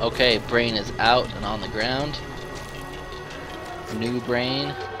 Boom. Okay, brain is out and on the ground. New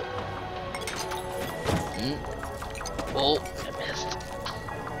brain. Oh, I missed.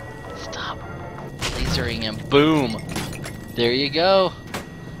 Stop lasering him. Boom. There you go.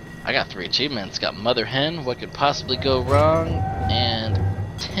 I got 3 achievements. Got Mother Hen, What Could Possibly Go Wrong, and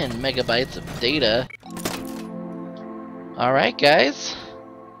 10 megabytes of data. Alright, guys.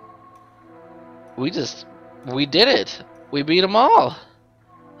 We did it. We beat them all.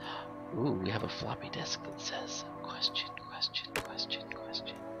 Ooh, we have a floppy disk that says question.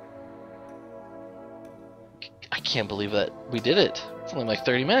 I can't believe that we did it. It's only like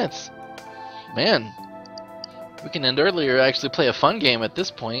 30 minutes. Man, we can end earlier, actually play a fun game at this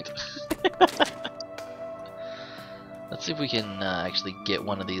point. Let's see if we can actually get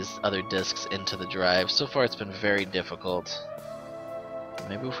one of these other discs into the drive. So far it's been very difficult.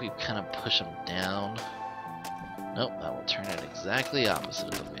 Maybe if we kind of push them down. Nope, that will turn it exactly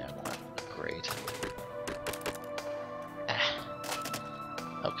opposite of the way I want. Great.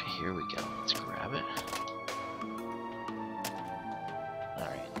 Okay, here we go. Let's grab it.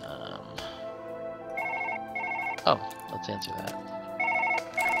 Alright, oh, let's answer that.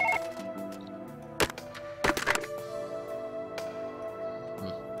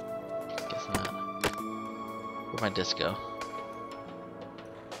 Guess not. Where'd my disc go?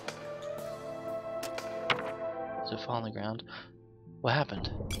 Did it fall on the ground? What happened?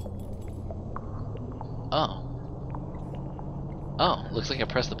 Oh. Oh, looks like I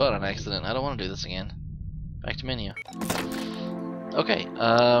pressed the button on accident. I don't want to do this again. Back to menu. Okay,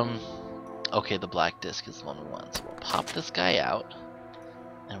 okay, the black disc is the one we want. So we'll pop this guy out,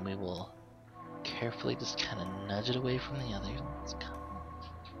 and we will carefully just kind of nudge it away from the other. Let's come.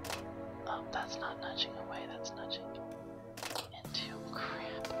 Oh, that's not nudging away, that's nudging into.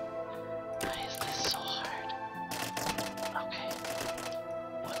 Crap. Why is this so hard? Okay.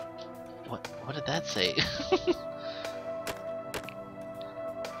 What did that say?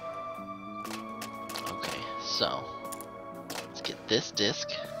 Okay, so let's get this disc.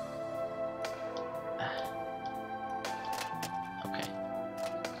 Okay.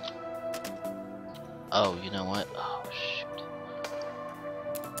 Oh, you know what? Oh shoot.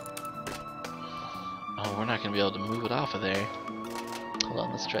 not gonna be able to move it off of there. Hold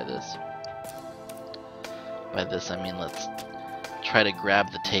on, let's try this. By this I mean let's try to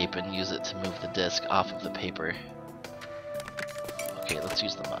grab the tape and use it to move the disc off of the paper. Okay, let's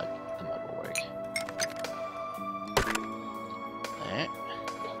use the mug. The mug will work. Alright.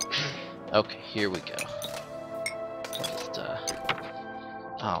 Okay, here we go. I'll just,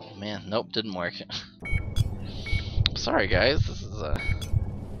 oh man, nope, didn't work. Sorry guys, this is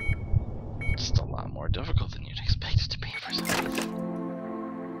just a lot more difficult than you'd expect it to be for some reason.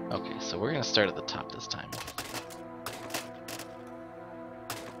 Okay, so we're gonna start at the top this time.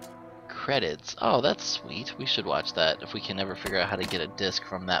 Credits. Oh, that's sweet. We should watch that. If we can ever figure out how to get a disc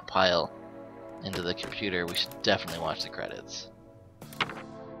from that pile into the computer, we should definitely watch the credits.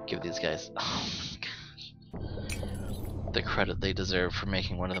 Give these guys, oh my gosh, the credit they deserve for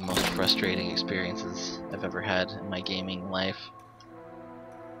making one of the most frustrating experiences I've ever had in my gaming life.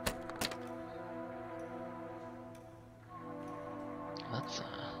 Let's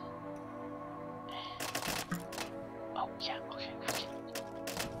oh yeah,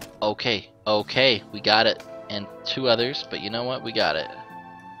 okay, we got it. And 2 others, but you know what? We got it.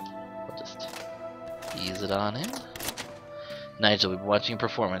 We'll just ease it on in. Nigel, we've been watching your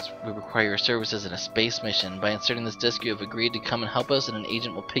performance. We require your services in a space mission. By inserting this disc, you have agreed to come and help us, and an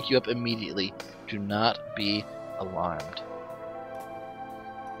agent will pick you up immediately. Do not be alarmed.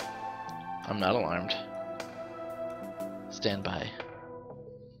 I'm not alarmed. Stand by.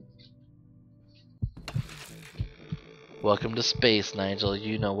 Welcome to space, Nigel.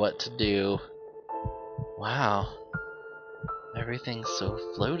 You know what to do. Wow. Everything's so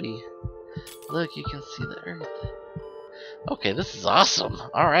floaty. Look, you can see the Earth. Okay, this is awesome.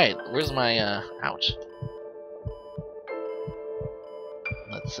 Alright, where's my, ouch.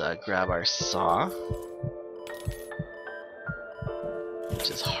 Let's, grab our saw. Which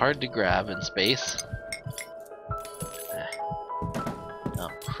is hard to grab in space. Oh,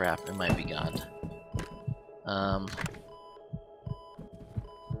 crap, it might be gone.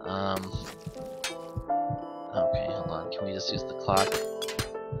 Okay, hold on. Can we just use the clock?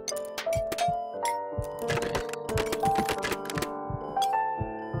 Okay.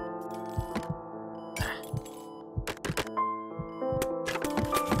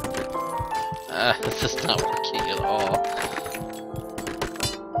 This is not working at all.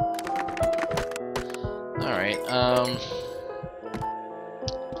 Alright,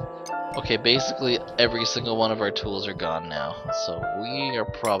 okay, basically every single one of our tools are gone now, so we are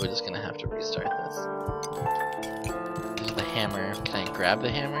probably just gonna have to restart this. There's the hammer. Can I grab the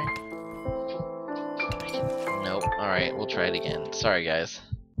hammer? Nope. Alright, we'll try it again. Sorry, guys.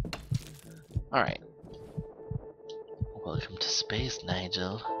 Alright. Welcome to space,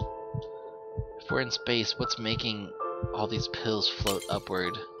 Nigel. If we're in space, what's making all these pills float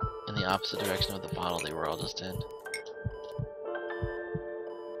upward in the opposite direction of the bottle they were all just in?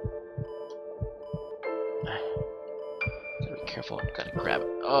 Gotta be careful. Gotta grab it.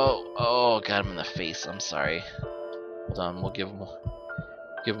 Oh, got him in the face. I'm sorry. Hold on, we'll give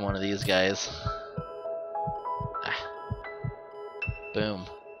him one of these guys. Boom.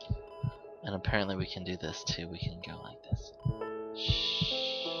 And apparently we can do this too. We can go like this. Shh.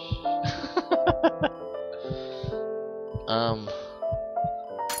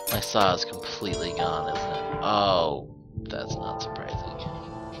 My saw is completely gone, isn't it? Oh, that's not surprising.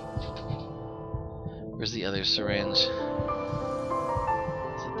 Where's the other syringe? Is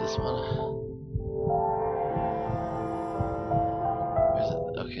it this one? Where is it?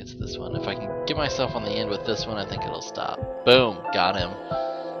 Okay, it's this one. If I can get myself on the end with this one, I think it'll stop. Boom! Got him.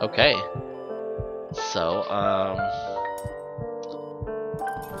 Okay. So,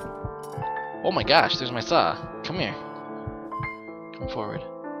 oh my gosh, there's my saw. Come here. Come forward.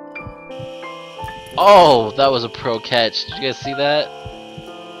 Oh, that was a pro catch. Did you guys see that?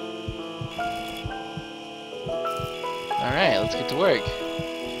 Alright, let's get to work.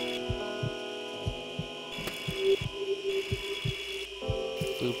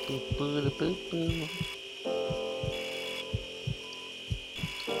 Boop, boop, boop, boop, boop.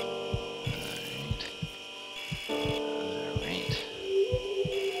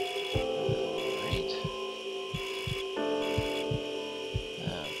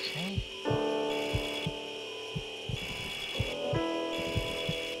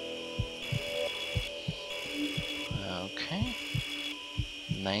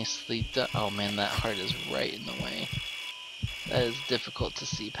 Nicely done. Oh man, that heart is right in the way. That is difficult to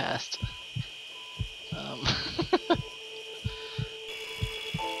see past. Oh,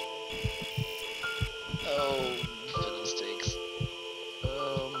 fiddlesticks.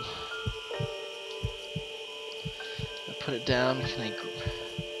 I put it down. Can I?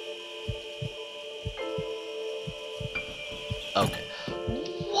 Okay.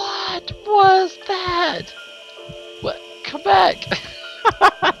 What was that? What? Come back!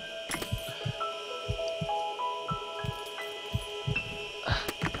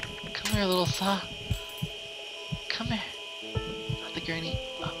 Come here, little saw. Come here. Not the gurney.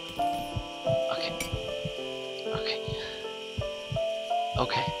 Oh. Okay. Okay.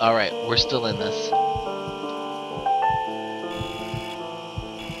 Okay. Alright, we're still in this.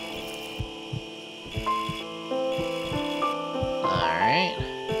 Alright.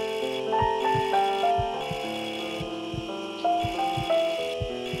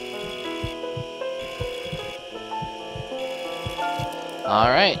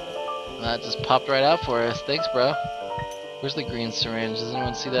 Alright. That just popped right out for us. Thanks, bro. Where's the green syringe? Does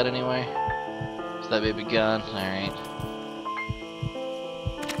anyone see that anywhere? Is that baby gone? Alright.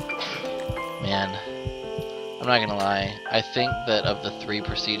 Man. I'm not gonna lie. I think that of the 3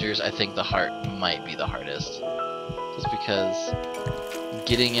 procedures, I think the heart might be the hardest. Just because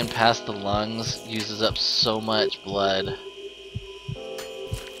getting in past the lungs uses up so much blood.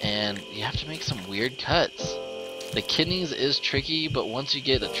 And you have to make some weird cuts. The kidneys is tricky, but once you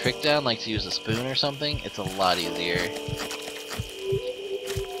get a trick down, like to use a spoon or something, it's a lot easier.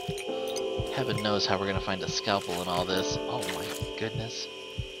 Heaven knows how we're gonna find a scalpel in all this. Oh my goodness.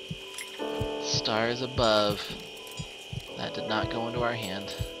 Stars above. That did not go into our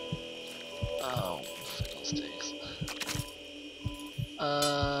hand. Oh, fiddlesticks.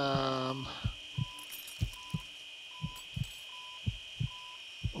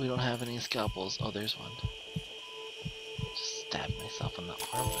 We don't have any scalpels. Oh, there's one. Just stabbed myself in the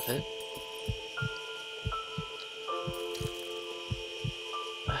arm with it.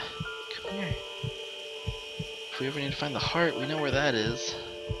 Come here. If we ever need to find the heart, we know where that is.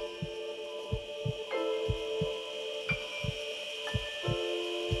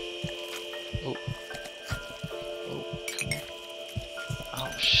 Oh. Oh, come here.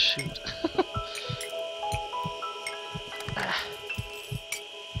 Oh, shoot.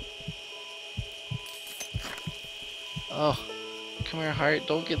 Oh, come here, heart.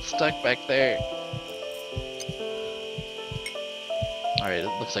 Don't get stuck back there. Alright, it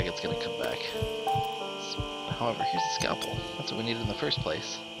looks like it's gonna come back. However, here's the scalpel. That's what we needed in the first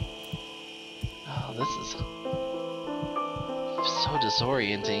place. Oh, this is so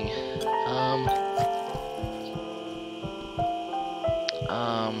disorienting.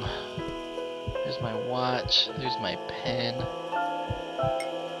 There's my watch. There's my pen.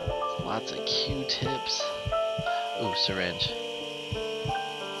 Lots of Q-tips. Ooh, syringe.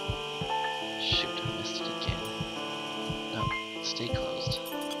 Shoot, I missed it again. No, stay closed.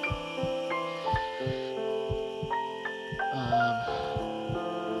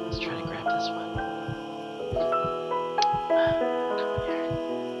 Let's try to grab this one. Come here.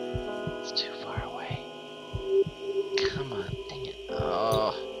 It's too far away. Come on, dang it.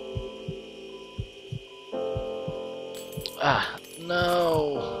 Oh. Ah, no.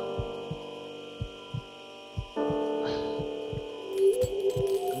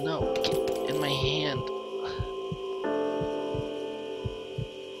 No, get in my hand.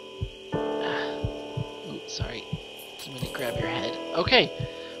 Ooh, sorry. Didn't mean to grab your head. Okay,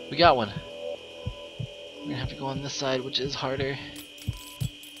 we got one. We're gonna have to go on this side, which is harder.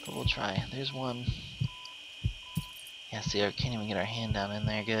 But we'll try. There's one. Yeah, see, I can't even get our hand down in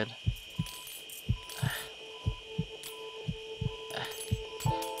there good.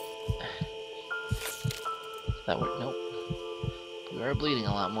 That worked? Nope. We are bleeding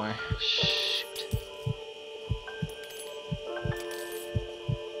a lot more. Shoot.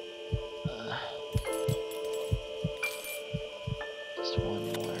 Just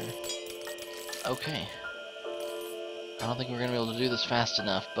one more. Okay. I don't think we're gonna be able to do this fast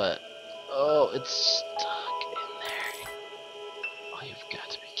enough, but oh, it's stuck in there. Oh, you've got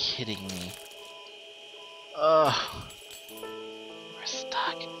to be kidding me. Oh, we're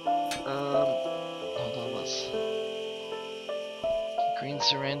stuck. Hold on, let's. Green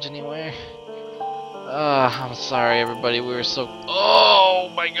syringe anywhere? I'm sorry, everybody. We were so. Oh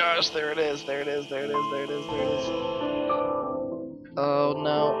my gosh! There it is! There it is! There it is! There it is! There it is! Oh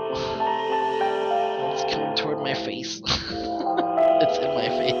no! It's coming toward my face. It's in my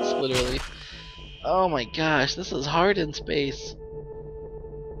face, literally. Oh my gosh! This is hard in space.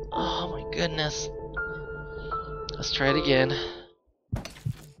 Oh my goodness! Let's try it again.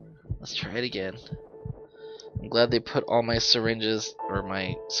 Let's try it again. I'm glad they put all my syringes, or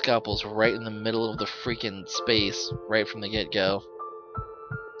my scalpels, right in the middle of the freaking space, right from the get-go.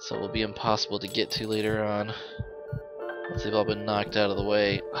 So it will be impossible to get to later on. Once they've all been knocked out of the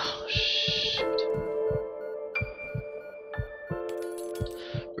way. Oh, shoot.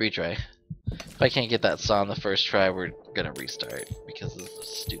 Retry. If I can't get that saw on the first try, we're gonna restart because this is a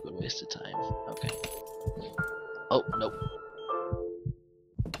stupid waste of time. Okay. Oh, nope.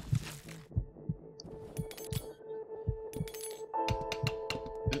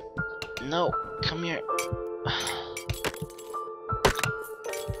 No, come here.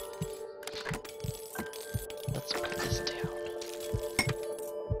 Let's put this down.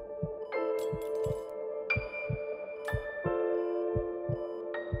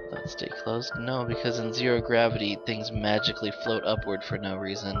 Let's stay closed. No, because in zero gravity, things magically float upward for no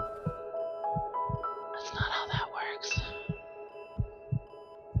reason. That's not how that works.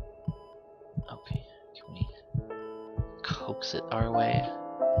 Okay, can we coax it our way?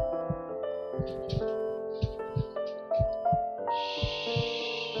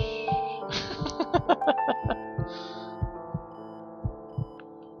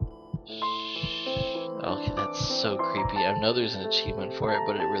 Okay, that's so creepy. I know there's an achievement for it,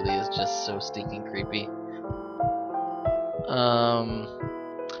 but it really is just so stinking creepy.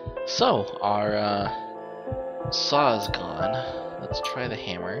 So our saw is gone. Let's try the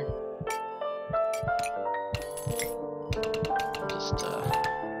hammer. Just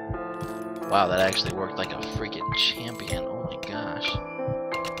wow, that actually worked like a freaking champion. Oh my gosh.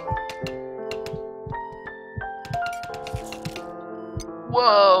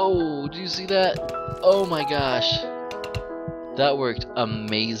 Whoa! Did you see that? Oh my gosh. That worked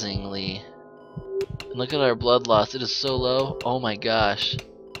amazingly. And look at our blood loss. It is so low. Oh my gosh.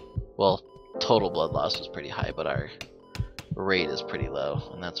 Well, total blood loss was pretty high, but our rate is pretty low.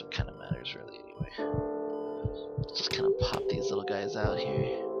 And that's what kind of matters really anyway. Let's just kind of pop these little guys out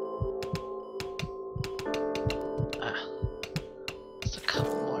here. Ah. Just a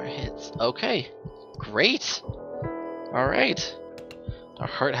couple more hits. Okay. Great. Alright. Our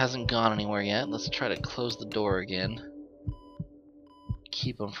heart hasn't gone anywhere yet. Let's try to close the door again.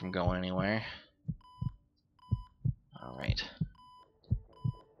 Keep them from going anywhere. Alright.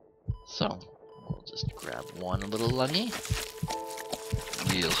 So, we'll just grab one little lungy.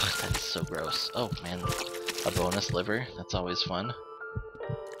 Ew, that is so gross. Oh man, a bonus liver. That's always fun.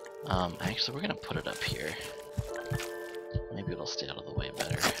 Actually, we're gonna put it up here. Maybe it'll stay out of the way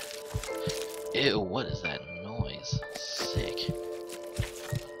better. Ew, what is that noise? Sick.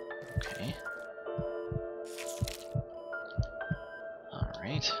 Okay.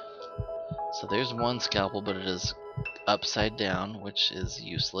 Alright. So there's one scalpel, but it is upside down, which is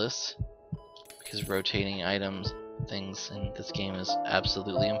useless. Because rotating items, things in this game is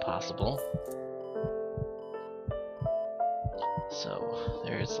absolutely impossible. So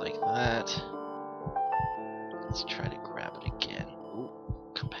there's like that. Let's try to grab it again. Ooh,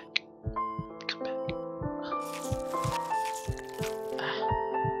 come back. Come back. Ah.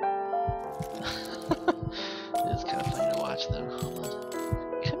 It is kind of funny to watch though. Hold on.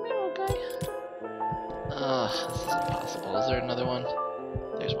 Come here, little guy. This is impossible. Is there another one?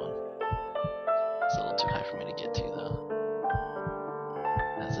 There's one. It's a little too high for me to get to though.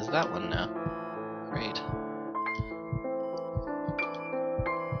 As is that one now. Great.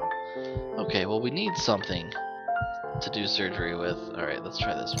 Okay, well we need something to do surgery with. Alright, let's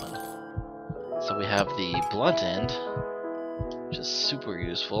try this one. So we have the blunt end, which is super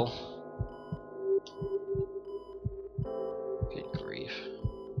useful. Good grief.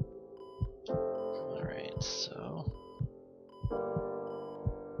 Alright, so...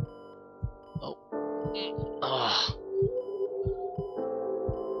 Oh. Ugh.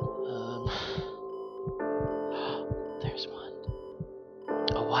 There's one.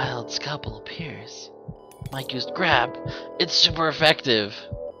 A wild scalpel appears. Mike used grab. It's super effective.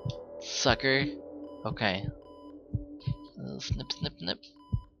 Sucker. Okay. Snip, snip, snip.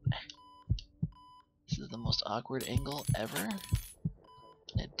 This is the most awkward angle ever.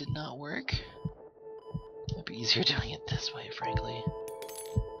 It did not work. It'd be easier doing it this way, frankly.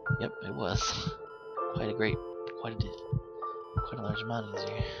 Yep, it was. Quite a large amount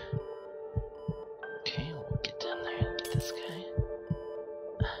easier. Okay, we'll get down there and get this guy.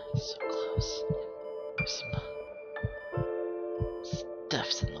 So close. There's some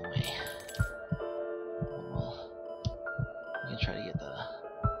stuff's in the way. Well, we can try to get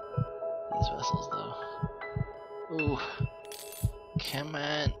these vessels though. Ooh, come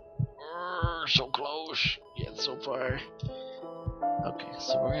on! So close, yet so far. Okay,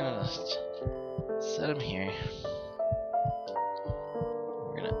 so we're gonna just set him here.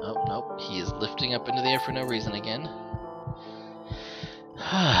 We're gonna. Oh nope, he is lifting up into the air for no reason again.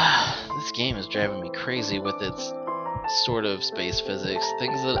 This game is driving me crazy with its sort of space physics.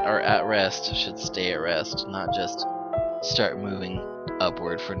 Things that are at rest should stay at rest, not just start moving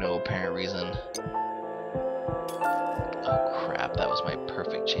upward for no apparent reason. Oh crap, that was my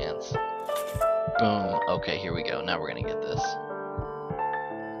perfect chance. Boom. Okay, here we go. Now we're gonna get this.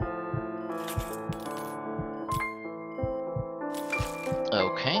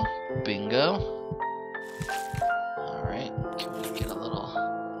 Okay, bingo. Alright, can we get a little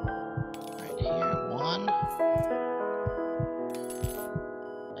right here? One.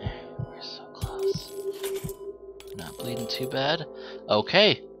 We're so close. Not bleeding too bad.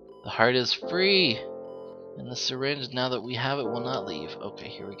 Okay, the heart is free. And the syringe, now that we have it, will not leave. Okay,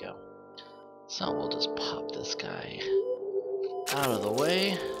 here we go. So we'll just pop this guy out of the way.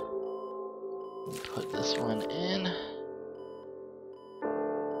 And put this one in.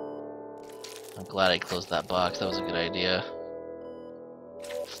 I'm glad I closed that box. That was a good idea.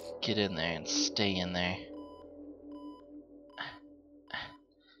 Just get in there and stay in there.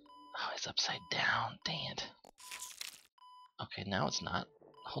 Oh, he's upside down. Dang it. Okay, now it's not.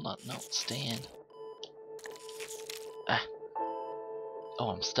 Hold on. No, stay in. Ah.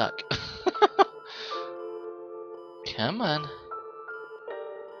 Oh, I'm stuck. Come on.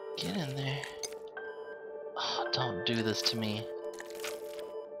 Get in there. Oh, don't do this to me.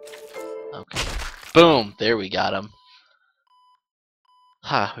 Okay. Boom! There we got him.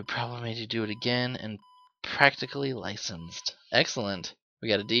 Ha, we probably made you do it again and practically licensed. Excellent. We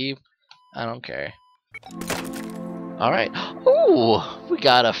got a D. I don't care. Alright. Ooh! We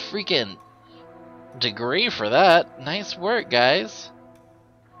got a freaking degree for that. Nice work, guys.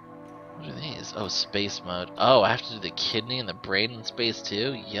 What are these? Oh, space mode. Oh, I have to do the kidney and the brain in space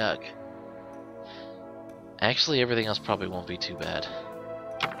too? Yuck. Actually, everything else probably won't be too bad.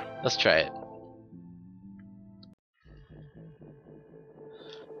 Let's try it.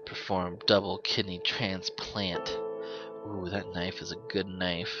 Perform double kidney transplant. Ooh, that knife is a good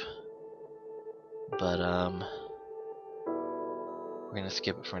knife. But, we're gonna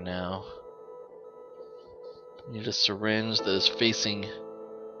skip it for now. Need a syringe that is facing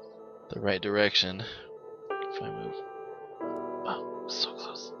the right direction. If I move. Oh, so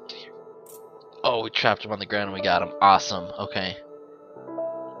close to here. Oh, we trapped him on the ground and we got him. Awesome. Okay.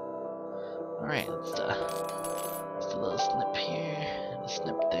 Alright, let's do a little snip here and a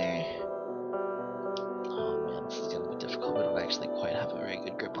snip there. Oh man, this is gonna be difficult. We don't actually quite have a very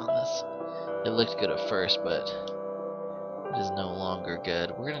good grip on this. It looked good at first, but it is no longer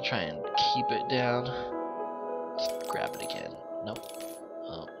good. We're gonna try and keep it down. Just grab it again. Nope.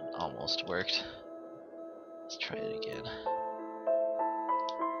 Oh, almost worked. Let's try it again.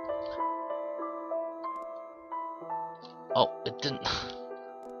 Oh, it didn't.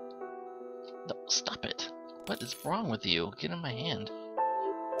 No, stop it. What is wrong with you? Get in my hand.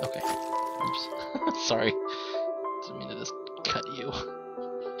 Okay. Oops. Sorry. Didn't mean to just cut you.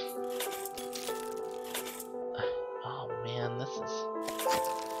 Oh man, this is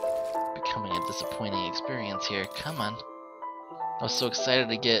becoming a disappointing experience here. Come on. I was so excited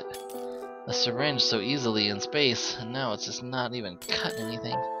to get a syringe so easily in space, and now it's just not even cutting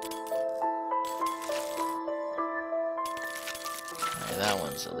anything. Alright, that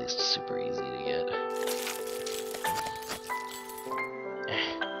one's at least super easy to get.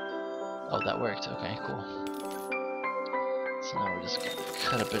 Oh, that worked. Okay, cool. So now we're just gonna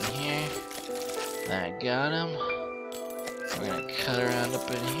cut up in here. That got him. We're gonna cut around up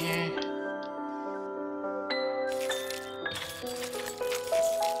in here.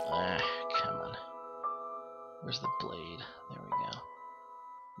 Come on. Where's the blade? There we go.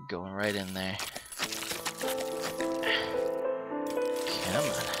 Going right in there. Come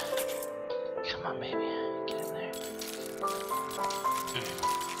on. Come on, baby. Get in there.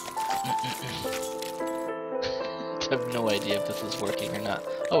 I have no idea if this is working or not.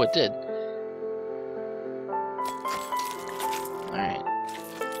 Oh, it did. Alright.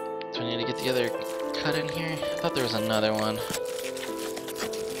 So we need to get the other cut in here. I thought there was another one.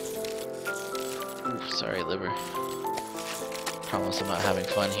 Oof, sorry, liver. Promise I'm not having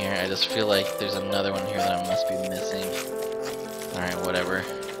fun here. I just feel like there's another one here that I must be missing. Alright, whatever.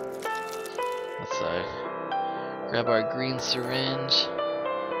 Let's grab our green syringe.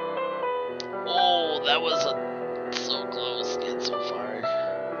 Oh, that was so close yet so far.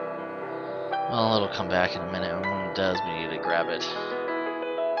 Well, it'll come back in a minute, and when it does, we need to grab it.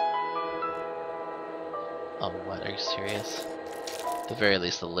 Oh, what? Are you serious? At the very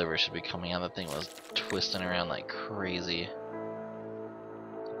least, the liver should be coming out. That thing was twisting around like crazy.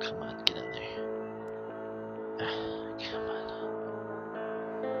 Come on, get in there. Come on.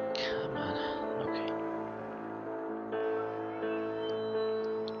 Come on. Okay.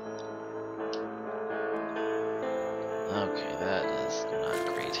 Okay, that is not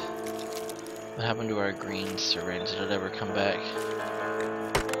great. What happened to our green syringe? Did it ever come back?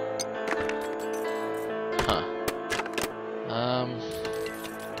 Huh.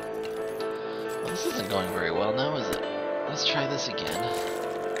 This isn't going very well now, is it? Let's try this again.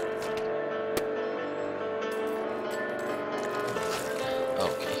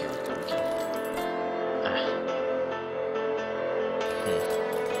 Okay, here we go again.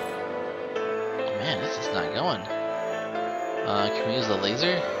 Man, this is not going. Can we use the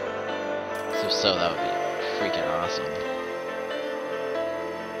laser? If so, that would be freaking awesome.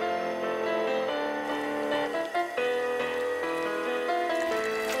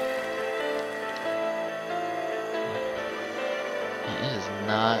 And it is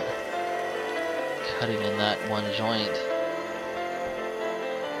not cutting in that one joint.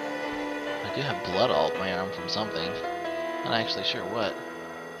 I do have blood all up my arm from something. Not actually sure what.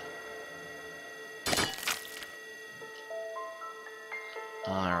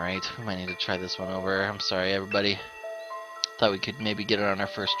 Alright, we might need to try this one over. I'm sorry, everybody. Thought we could maybe get it on our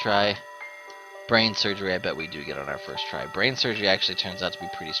first try. Brain surgery, I bet we do get on our first try. Brain surgery actually turns out to be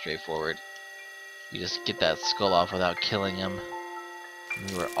pretty straightforward. You just get that skull off without killing him.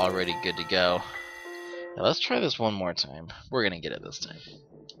 And we were already good to go. Now let's try this one more time. We're gonna get it this time.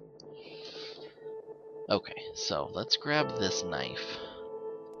 Okay, so let's grab this knife.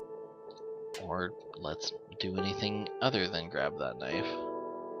 Or let's do anything other than grab that knife.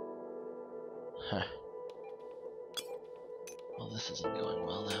 Huh. Well, this isn't going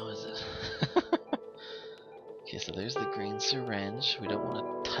well now, is it? Okay, so there's the green syringe. We don't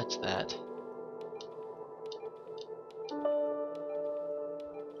want to touch that.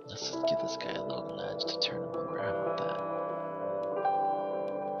 Let's just give this guy a little nudge to turn him over. How about that?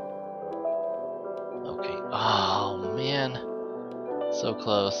 Okay. Oh, man. So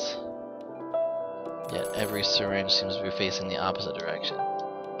close. Yet every syringe seems to be facing the opposite direction.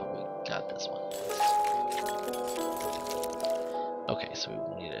 But we got this one. Okay, so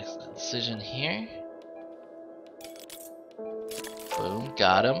we need an incision here. Boom,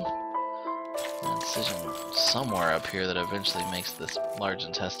 got him. An incision somewhere up here that eventually makes this large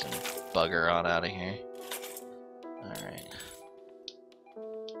intestine bugger on out of here. Alright.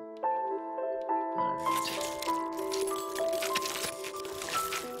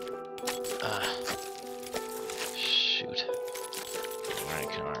 Shoot. Alright,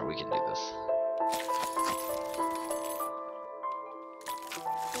 come on, we can do this.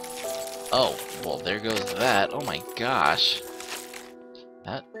 Oh, well, there goes that. Oh my gosh.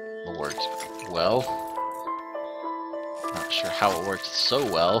 That worked well. Not sure how it worked so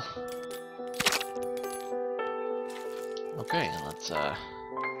well. Okay, let's grab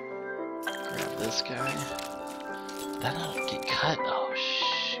this guy. That ought to get cut. Oh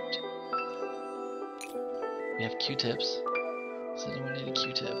shoot. We have Q-tips. Does anyone need a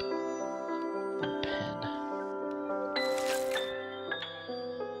Q-tip? A pen.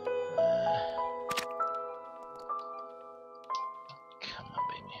 Come on,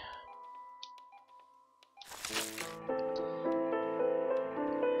 baby.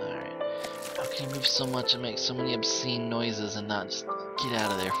 Alright. How can you move so much and make so many obscene noises and not just get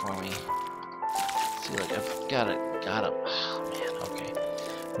out of there for me? See, like, I've got it. Got him. Oh, man, okay.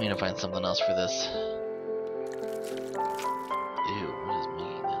 We need to find something else for this. Ew, what is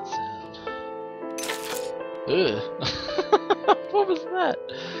making that sound? Ugh. What was that?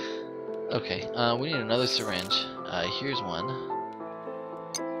 Okay, we need another syringe. Here's one.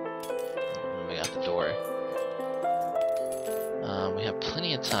 We got the door. We have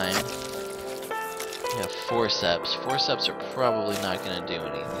plenty of time. We have forceps. Forceps are probably not going to do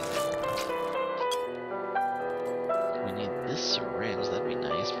anything. We need this syringe. That'd be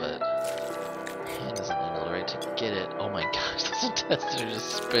nice, but my hand isn't handled right to get it. Oh my gosh, those intestines are just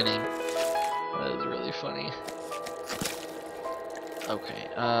spinning. That is really funny. Okay,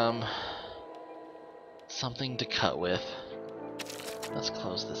 something to cut with. Let's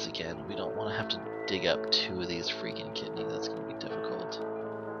close this again. We don't want to have to dig up 2 of these freaking kidneys. That's going to be difficult.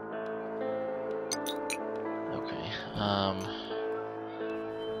 Okay,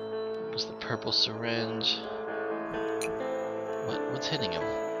 there's the purple syringe. What's hitting him?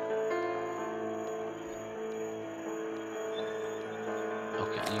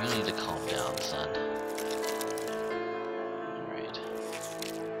 Okay, you need to calm down, son. Alright.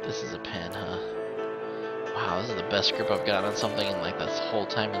 This is a pen, huh? Wow, this is the best grip I've gotten on something in like this whole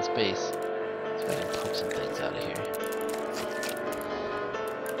time and space. So I can poke some things out of here.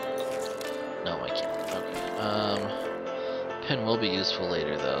 No, I can't. Okay. Pen will be useful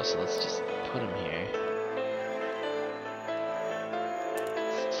later though, so let's just put him here.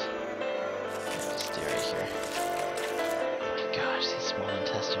 Just stay right here. Gosh, these small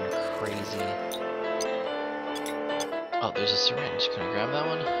intestines are crazy. Oh, there's a syringe. Can I grab that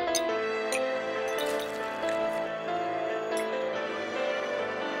one?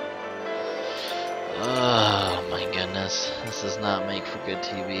 Oh my goodness, this does not make for good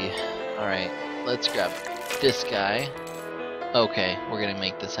TV. Alright, let's grab this guy. Okay, we're gonna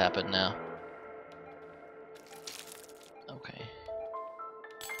make this happen now. Okay.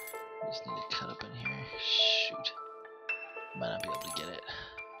 Just need to cut up in here. Shoot. Might not be able to get it.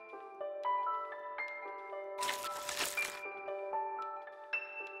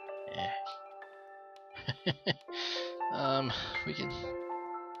 We can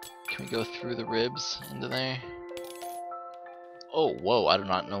we go through the ribs into there? Oh, whoa, I do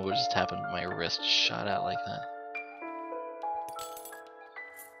not know what just happened. My wrist shot out like that.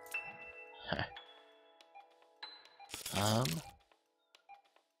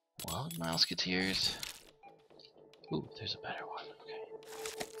 Wild Mouseketeers. Ooh, there's a better one. Okay.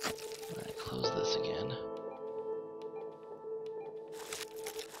 We're gonna close this again.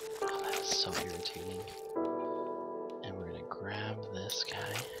 Oh, that is so irritating. And we're gonna grab this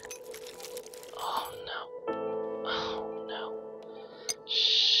guy. Oh no. Oh no.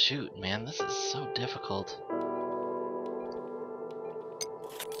 Shoot, man, this is so difficult.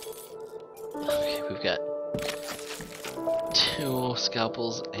 Okay, we've got 2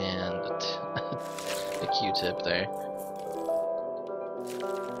 scalpels and a Q-tip there.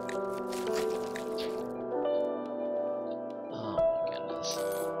 Oh my goodness.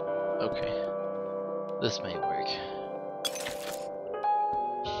 Okay. This may work.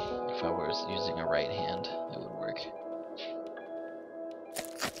 If I was using a right hand, it would work.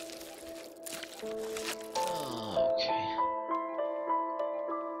 Okay.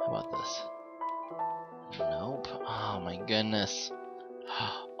 How about this? Nope. Oh my goodness.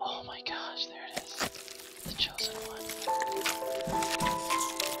 Oh my gosh, there it is. The chosen one.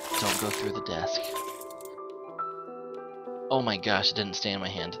 Don't go through the desk. Oh my gosh, it didn't stay in my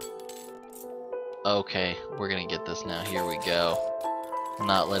hand. Okay, we're gonna get this now. Here we go. I'm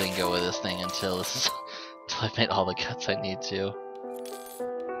not letting go of this thing until this is until I've made all the cuts I need to.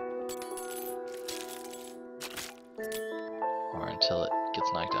 Or until it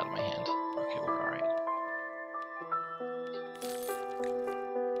gets knocked out of my hand. Okay, we're alright.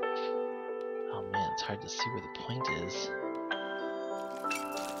 Oh man, it's hard to see where the point is.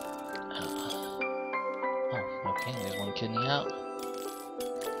 Oh, okay, there's one kidney out.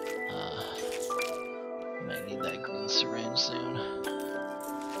 Might need that green syringe soon.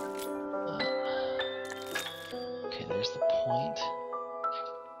 Okay, there's the point.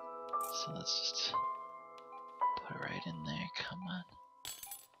 So let's just put it right in there. Come on.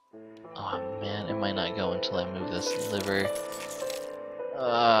 Oh man, it might not go until I move this liver.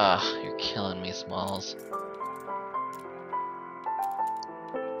 Ah, you're killing me, Smalls.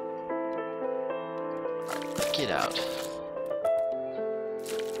 Get out.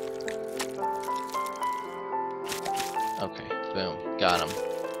 Okay, boom, got him.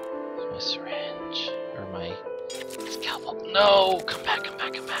 My syringe, or my scalpel. No, come back, come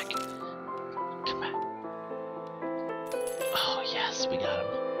back, come back. Come back. Oh yes, we got him.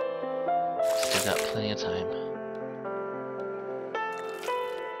 Still got plenty of time.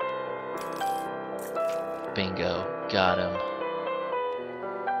 Bingo, got him.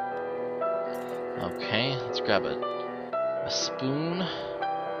 Okay, let's grab a spoon.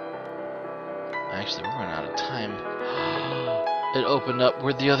 Actually, we're running out of time. It opened up.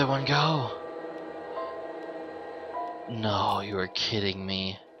 Where'd the other one go? No, you are kidding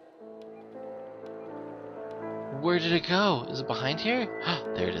me. Where did it go? Is it behind here?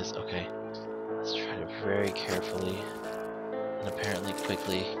 There it is. Okay. Let's try to very carefully and apparently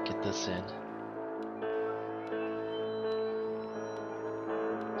quickly get this in.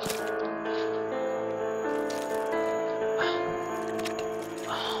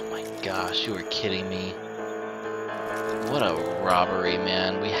 Oh my gosh, you are kidding me. What a robbery,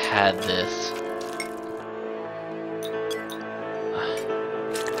 man. We had this.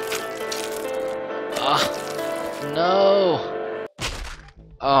 No!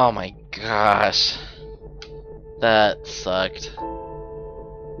 Oh my gosh. That sucked.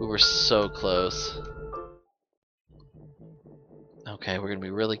 We were so close. Okay, we're gonna be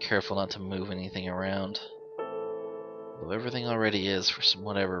really careful not to move anything around. Though everything already is for some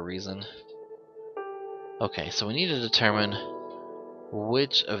whatever reason. Okay, so we need to determine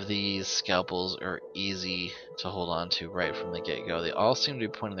which of these scalpels are easy to hold on to right from the get-go. They all seem to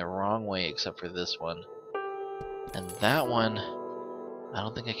be pointing the wrong way except for this one. And that one, I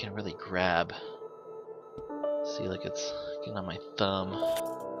don't think I can really grab. See, like it's getting on my thumb.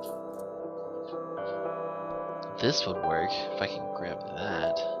 This would work if I can grab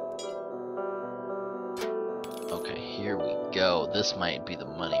that. Okay, here we go. This might be the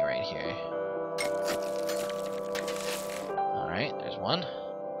money right here. Alright, there's one.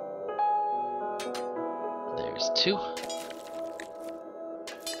 There's 2.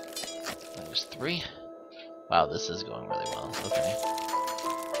 There's 3. Wow, this is going really well. Okay.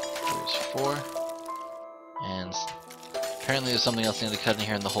 There's 4. And apparently there's something else I need to cut in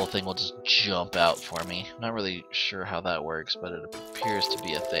here and the whole thing will just jump out for me. I'm not really sure how that works, but it appears to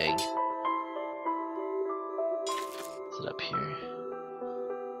be a thing. Is it up here?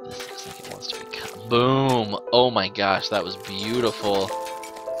 This looks like it wants to be cut. Boom! Oh my gosh, that was beautiful.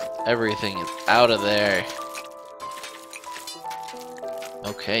 Everything is out of there.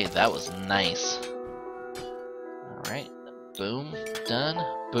 Okay, that was nice. Alright. Boom. Done.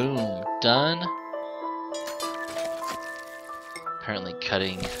 Boom. Done. Apparently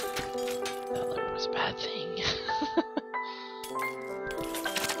cutting that lever was a bad thing.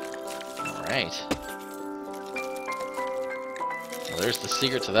 Alright. Well, there's the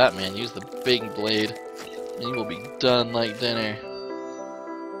secret to that, man. Use the big blade and you will be done like dinner.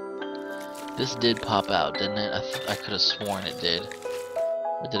 This did pop out, didn't it? I could have sworn it did.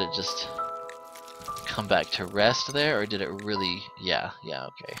 Or did it just come back to rest there? Or did it really... Yeah,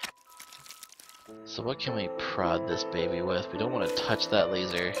 okay. So what can we prod this baby with? We don't want to touch that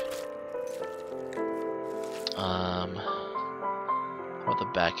laser. How about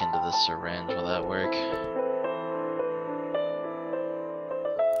the back end of the syringe? Will that work?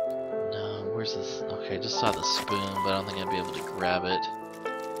 No, where's this? Okay, I just saw the spoon, but I don't think I'd be able to grab it.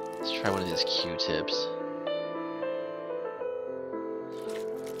 Let's try one of these Q-tips.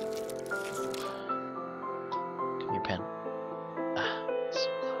 Come here, pen. Ah, so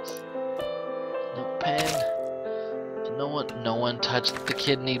close. No pen. No one touched the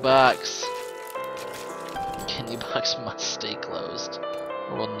kidney box. The kidney box must stay closed,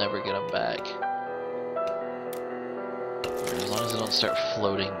 or we'll never get them back. As long as they don't start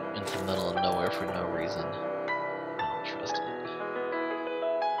floating into the middle of nowhere for no reason. I don't trust it.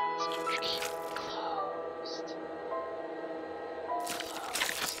 Keep it closed.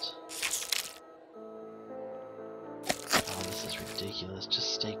 Oh, this is ridiculous.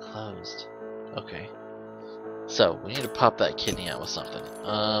 Just stay closed. Okay. So, we need to pop that kidney out with something.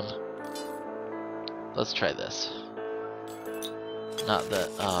 Let's try this. Not that,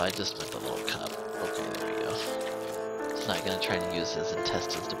 I just meant the little cup. Okay, there we go. He's not gonna try to use his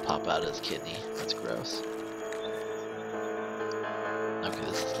intestines to pop out his kidney. That's gross. Okay,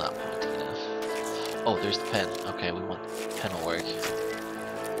 this is not pointy enough. Oh, there's the pen. Okay, we want the pen will work.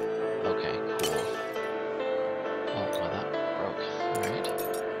 Okay, cool. Oh, well, that broke. Alright.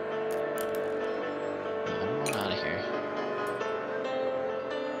 I'm out of here.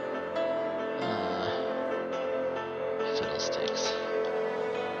 Fiddlesticks.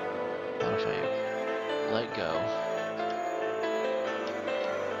 What if I let go?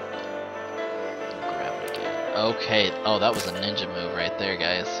 Grab it again. Okay. Oh, that was a ninja move right there,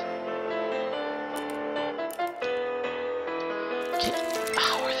 guys.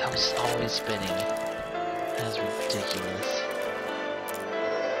 How are those always spinning? That is ridiculous.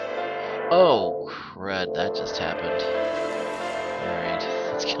 Oh, crud, that just happened. Alright,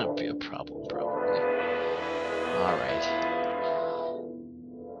 that's gonna be a problem, probably. Alright.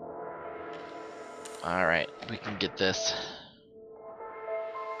 Alright, we can get this.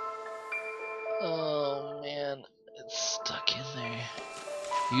 Oh, man, it's stuck in there.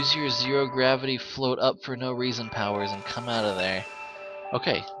 Use your zero gravity float up for no reason powers and come out of there.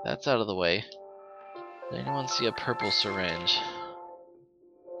 Okay, that's out of the way. Did anyone see a purple syringe?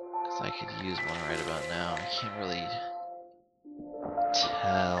 Because I could use one right about now. I can't really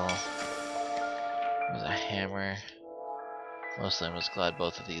tell. There's a hammer. Mostly I'm just glad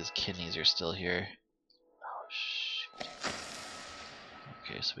both of these kidneys are still here. Oh, shoot.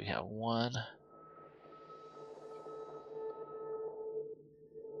 Okay, so we have one.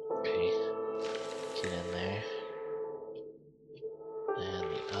 Okay, get in there. And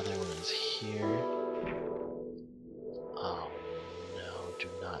the other one is here. Oh no, do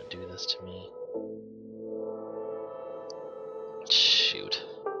not do this to me. Shoot.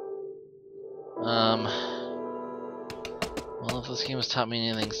 Well, if this game has taught me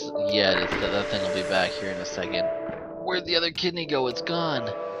anything yet, it's that that thing will be back here in a second. Where'd the other kidney go? It's gone.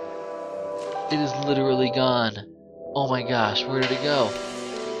 It is literally gone. Oh my gosh, where did it go?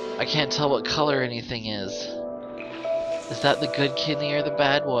 I can't tell what color anything is. Is that the good kidney or the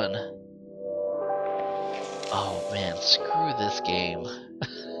bad one? Oh man, screw this game.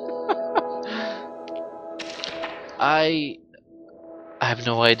 I have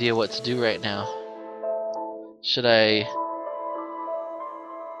no idea what to do right now. Should I...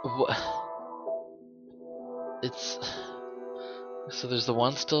 It's... So there's the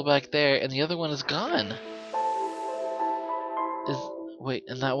one still back there, and the other one is gone. Wait,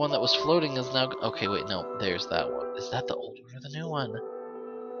 and that one that was floating is now... Okay, wait, no. There's that one. Is that the old one or the new one?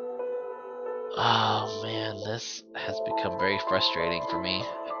 Oh, man. This has become very frustrating for me.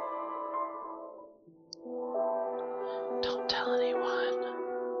 Don't tell anyone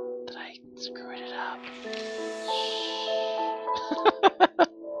that I screwed it up.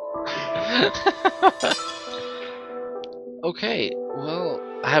 Okay, well,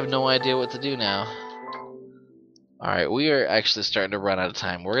 I have no idea what to do now. Alright, we are actually starting to run out of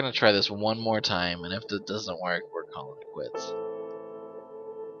time. We're going to try this one more time, and if it doesn't work, we're calling it quits.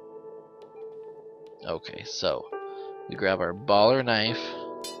 Okay, so we grab our baller knife.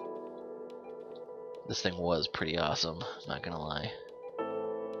 This thing was pretty awesome, not gonna lie.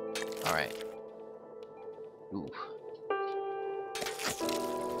 Alright. Ooh.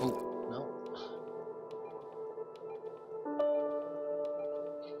 Ooh, no.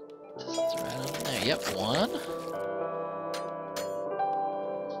 Distance right over there. Yep, 1.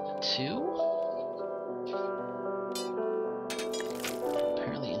 2.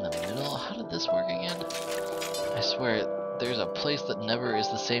 Apparently in the middle. How did this work again? I swear, there's a place that never is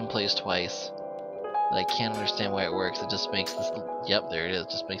the same place twice. But I can't understand why it works. It just makes this... Yep, there it is.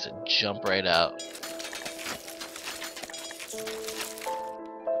 Just makes it jump right out.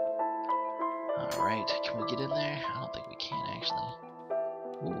 Alright, can we get in there? I don't think we can, actually.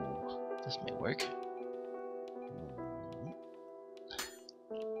 Ooh, this may work.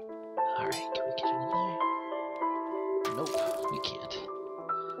 Alright, can we get in there? Nope, we can't.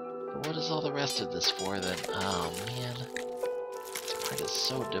 But what is all the rest of this for, then? Oh, man. This part is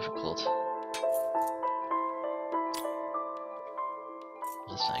so difficult.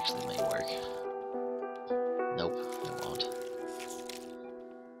 This actually may work. Nope, it won't.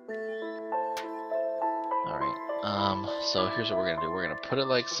 Alright, so here's what we're gonna do. We're gonna put it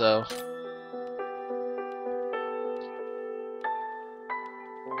like so.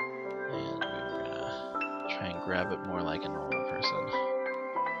 And we're gonna try and grab it more like a normal person.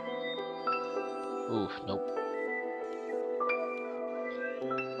 Ooh, nope.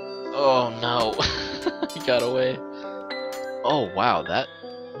 Oh no! He got away. Oh wow,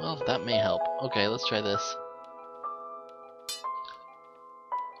 well, that may help. Okay, let's try this.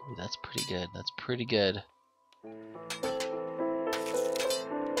 Ooh, that's pretty good. That's pretty good.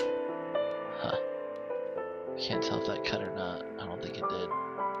 Huh. Can't tell if that cut or not. I don't think it did.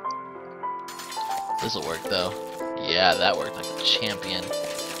 This'll work though. Yeah, that worked like a champion.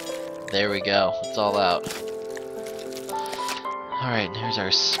 There we go. It's all out. Alright, and here's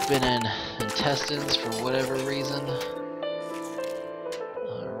our spinning intestines for whatever reason.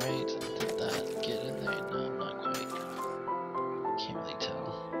 Alright, did that get in there? No, not quite. Can't really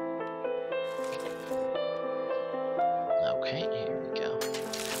tell. Okay, here we go.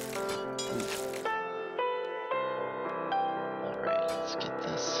 Alright, let's get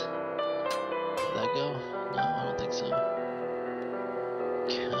this. Did that go? No, I don't think so.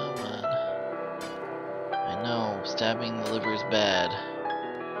 Come on. I know, stabbing the liver is bad.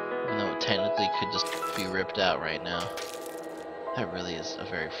 Even though it technically could just be ripped out right now. That really is a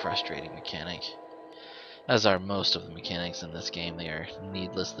very frustrating mechanic. As are most of the mechanics in this game, they are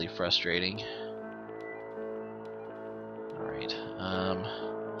needlessly frustrating. Alright,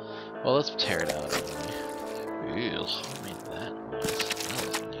 well, let's tear it out anyway. Ew, what made that noise? That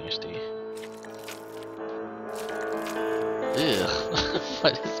was nasty. Ew,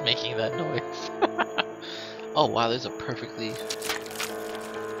 what is making that noise? Oh wow, there's a perfect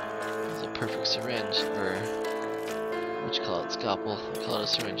syringe, or what you call it, scalpel. I call it a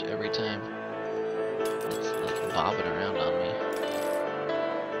syringe every time. It's like bobbing around on me.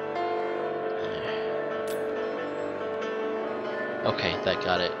 Okay, that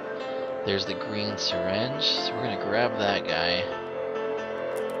got it. There's the green syringe, so we're gonna grab that guy.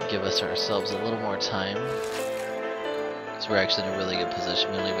 Give ourselves a little more time. Because we're actually in a really good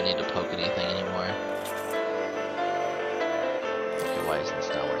position. We don't even need to poke anything anymore. Okay, why isn't this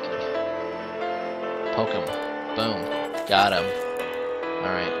not working? Poke him. Boom. Got him.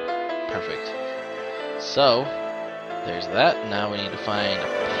 Alright. Perfect. So, there's that. Now we need to find a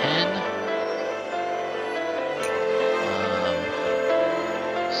pen.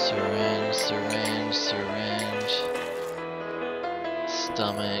 Syringe.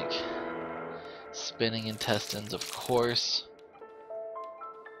 Stomach. Spinning intestines, of course.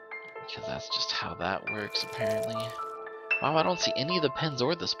 Because that's just how that works, apparently. Wow, I don't see any of the pens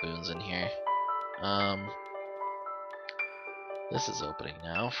or the spoons in here. This is opening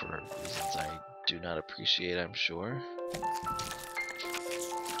now for reasons I do not appreciate, I'm sure.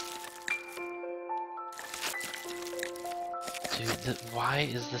 Dude, why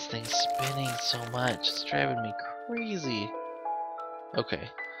is this thing spinning so much? It's driving me crazy. Okay,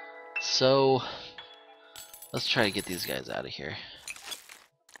 so let's try to get these guys out of here.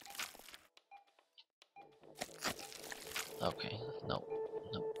 Okay, nope,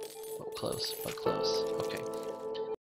 nope, but close, but close. Okay,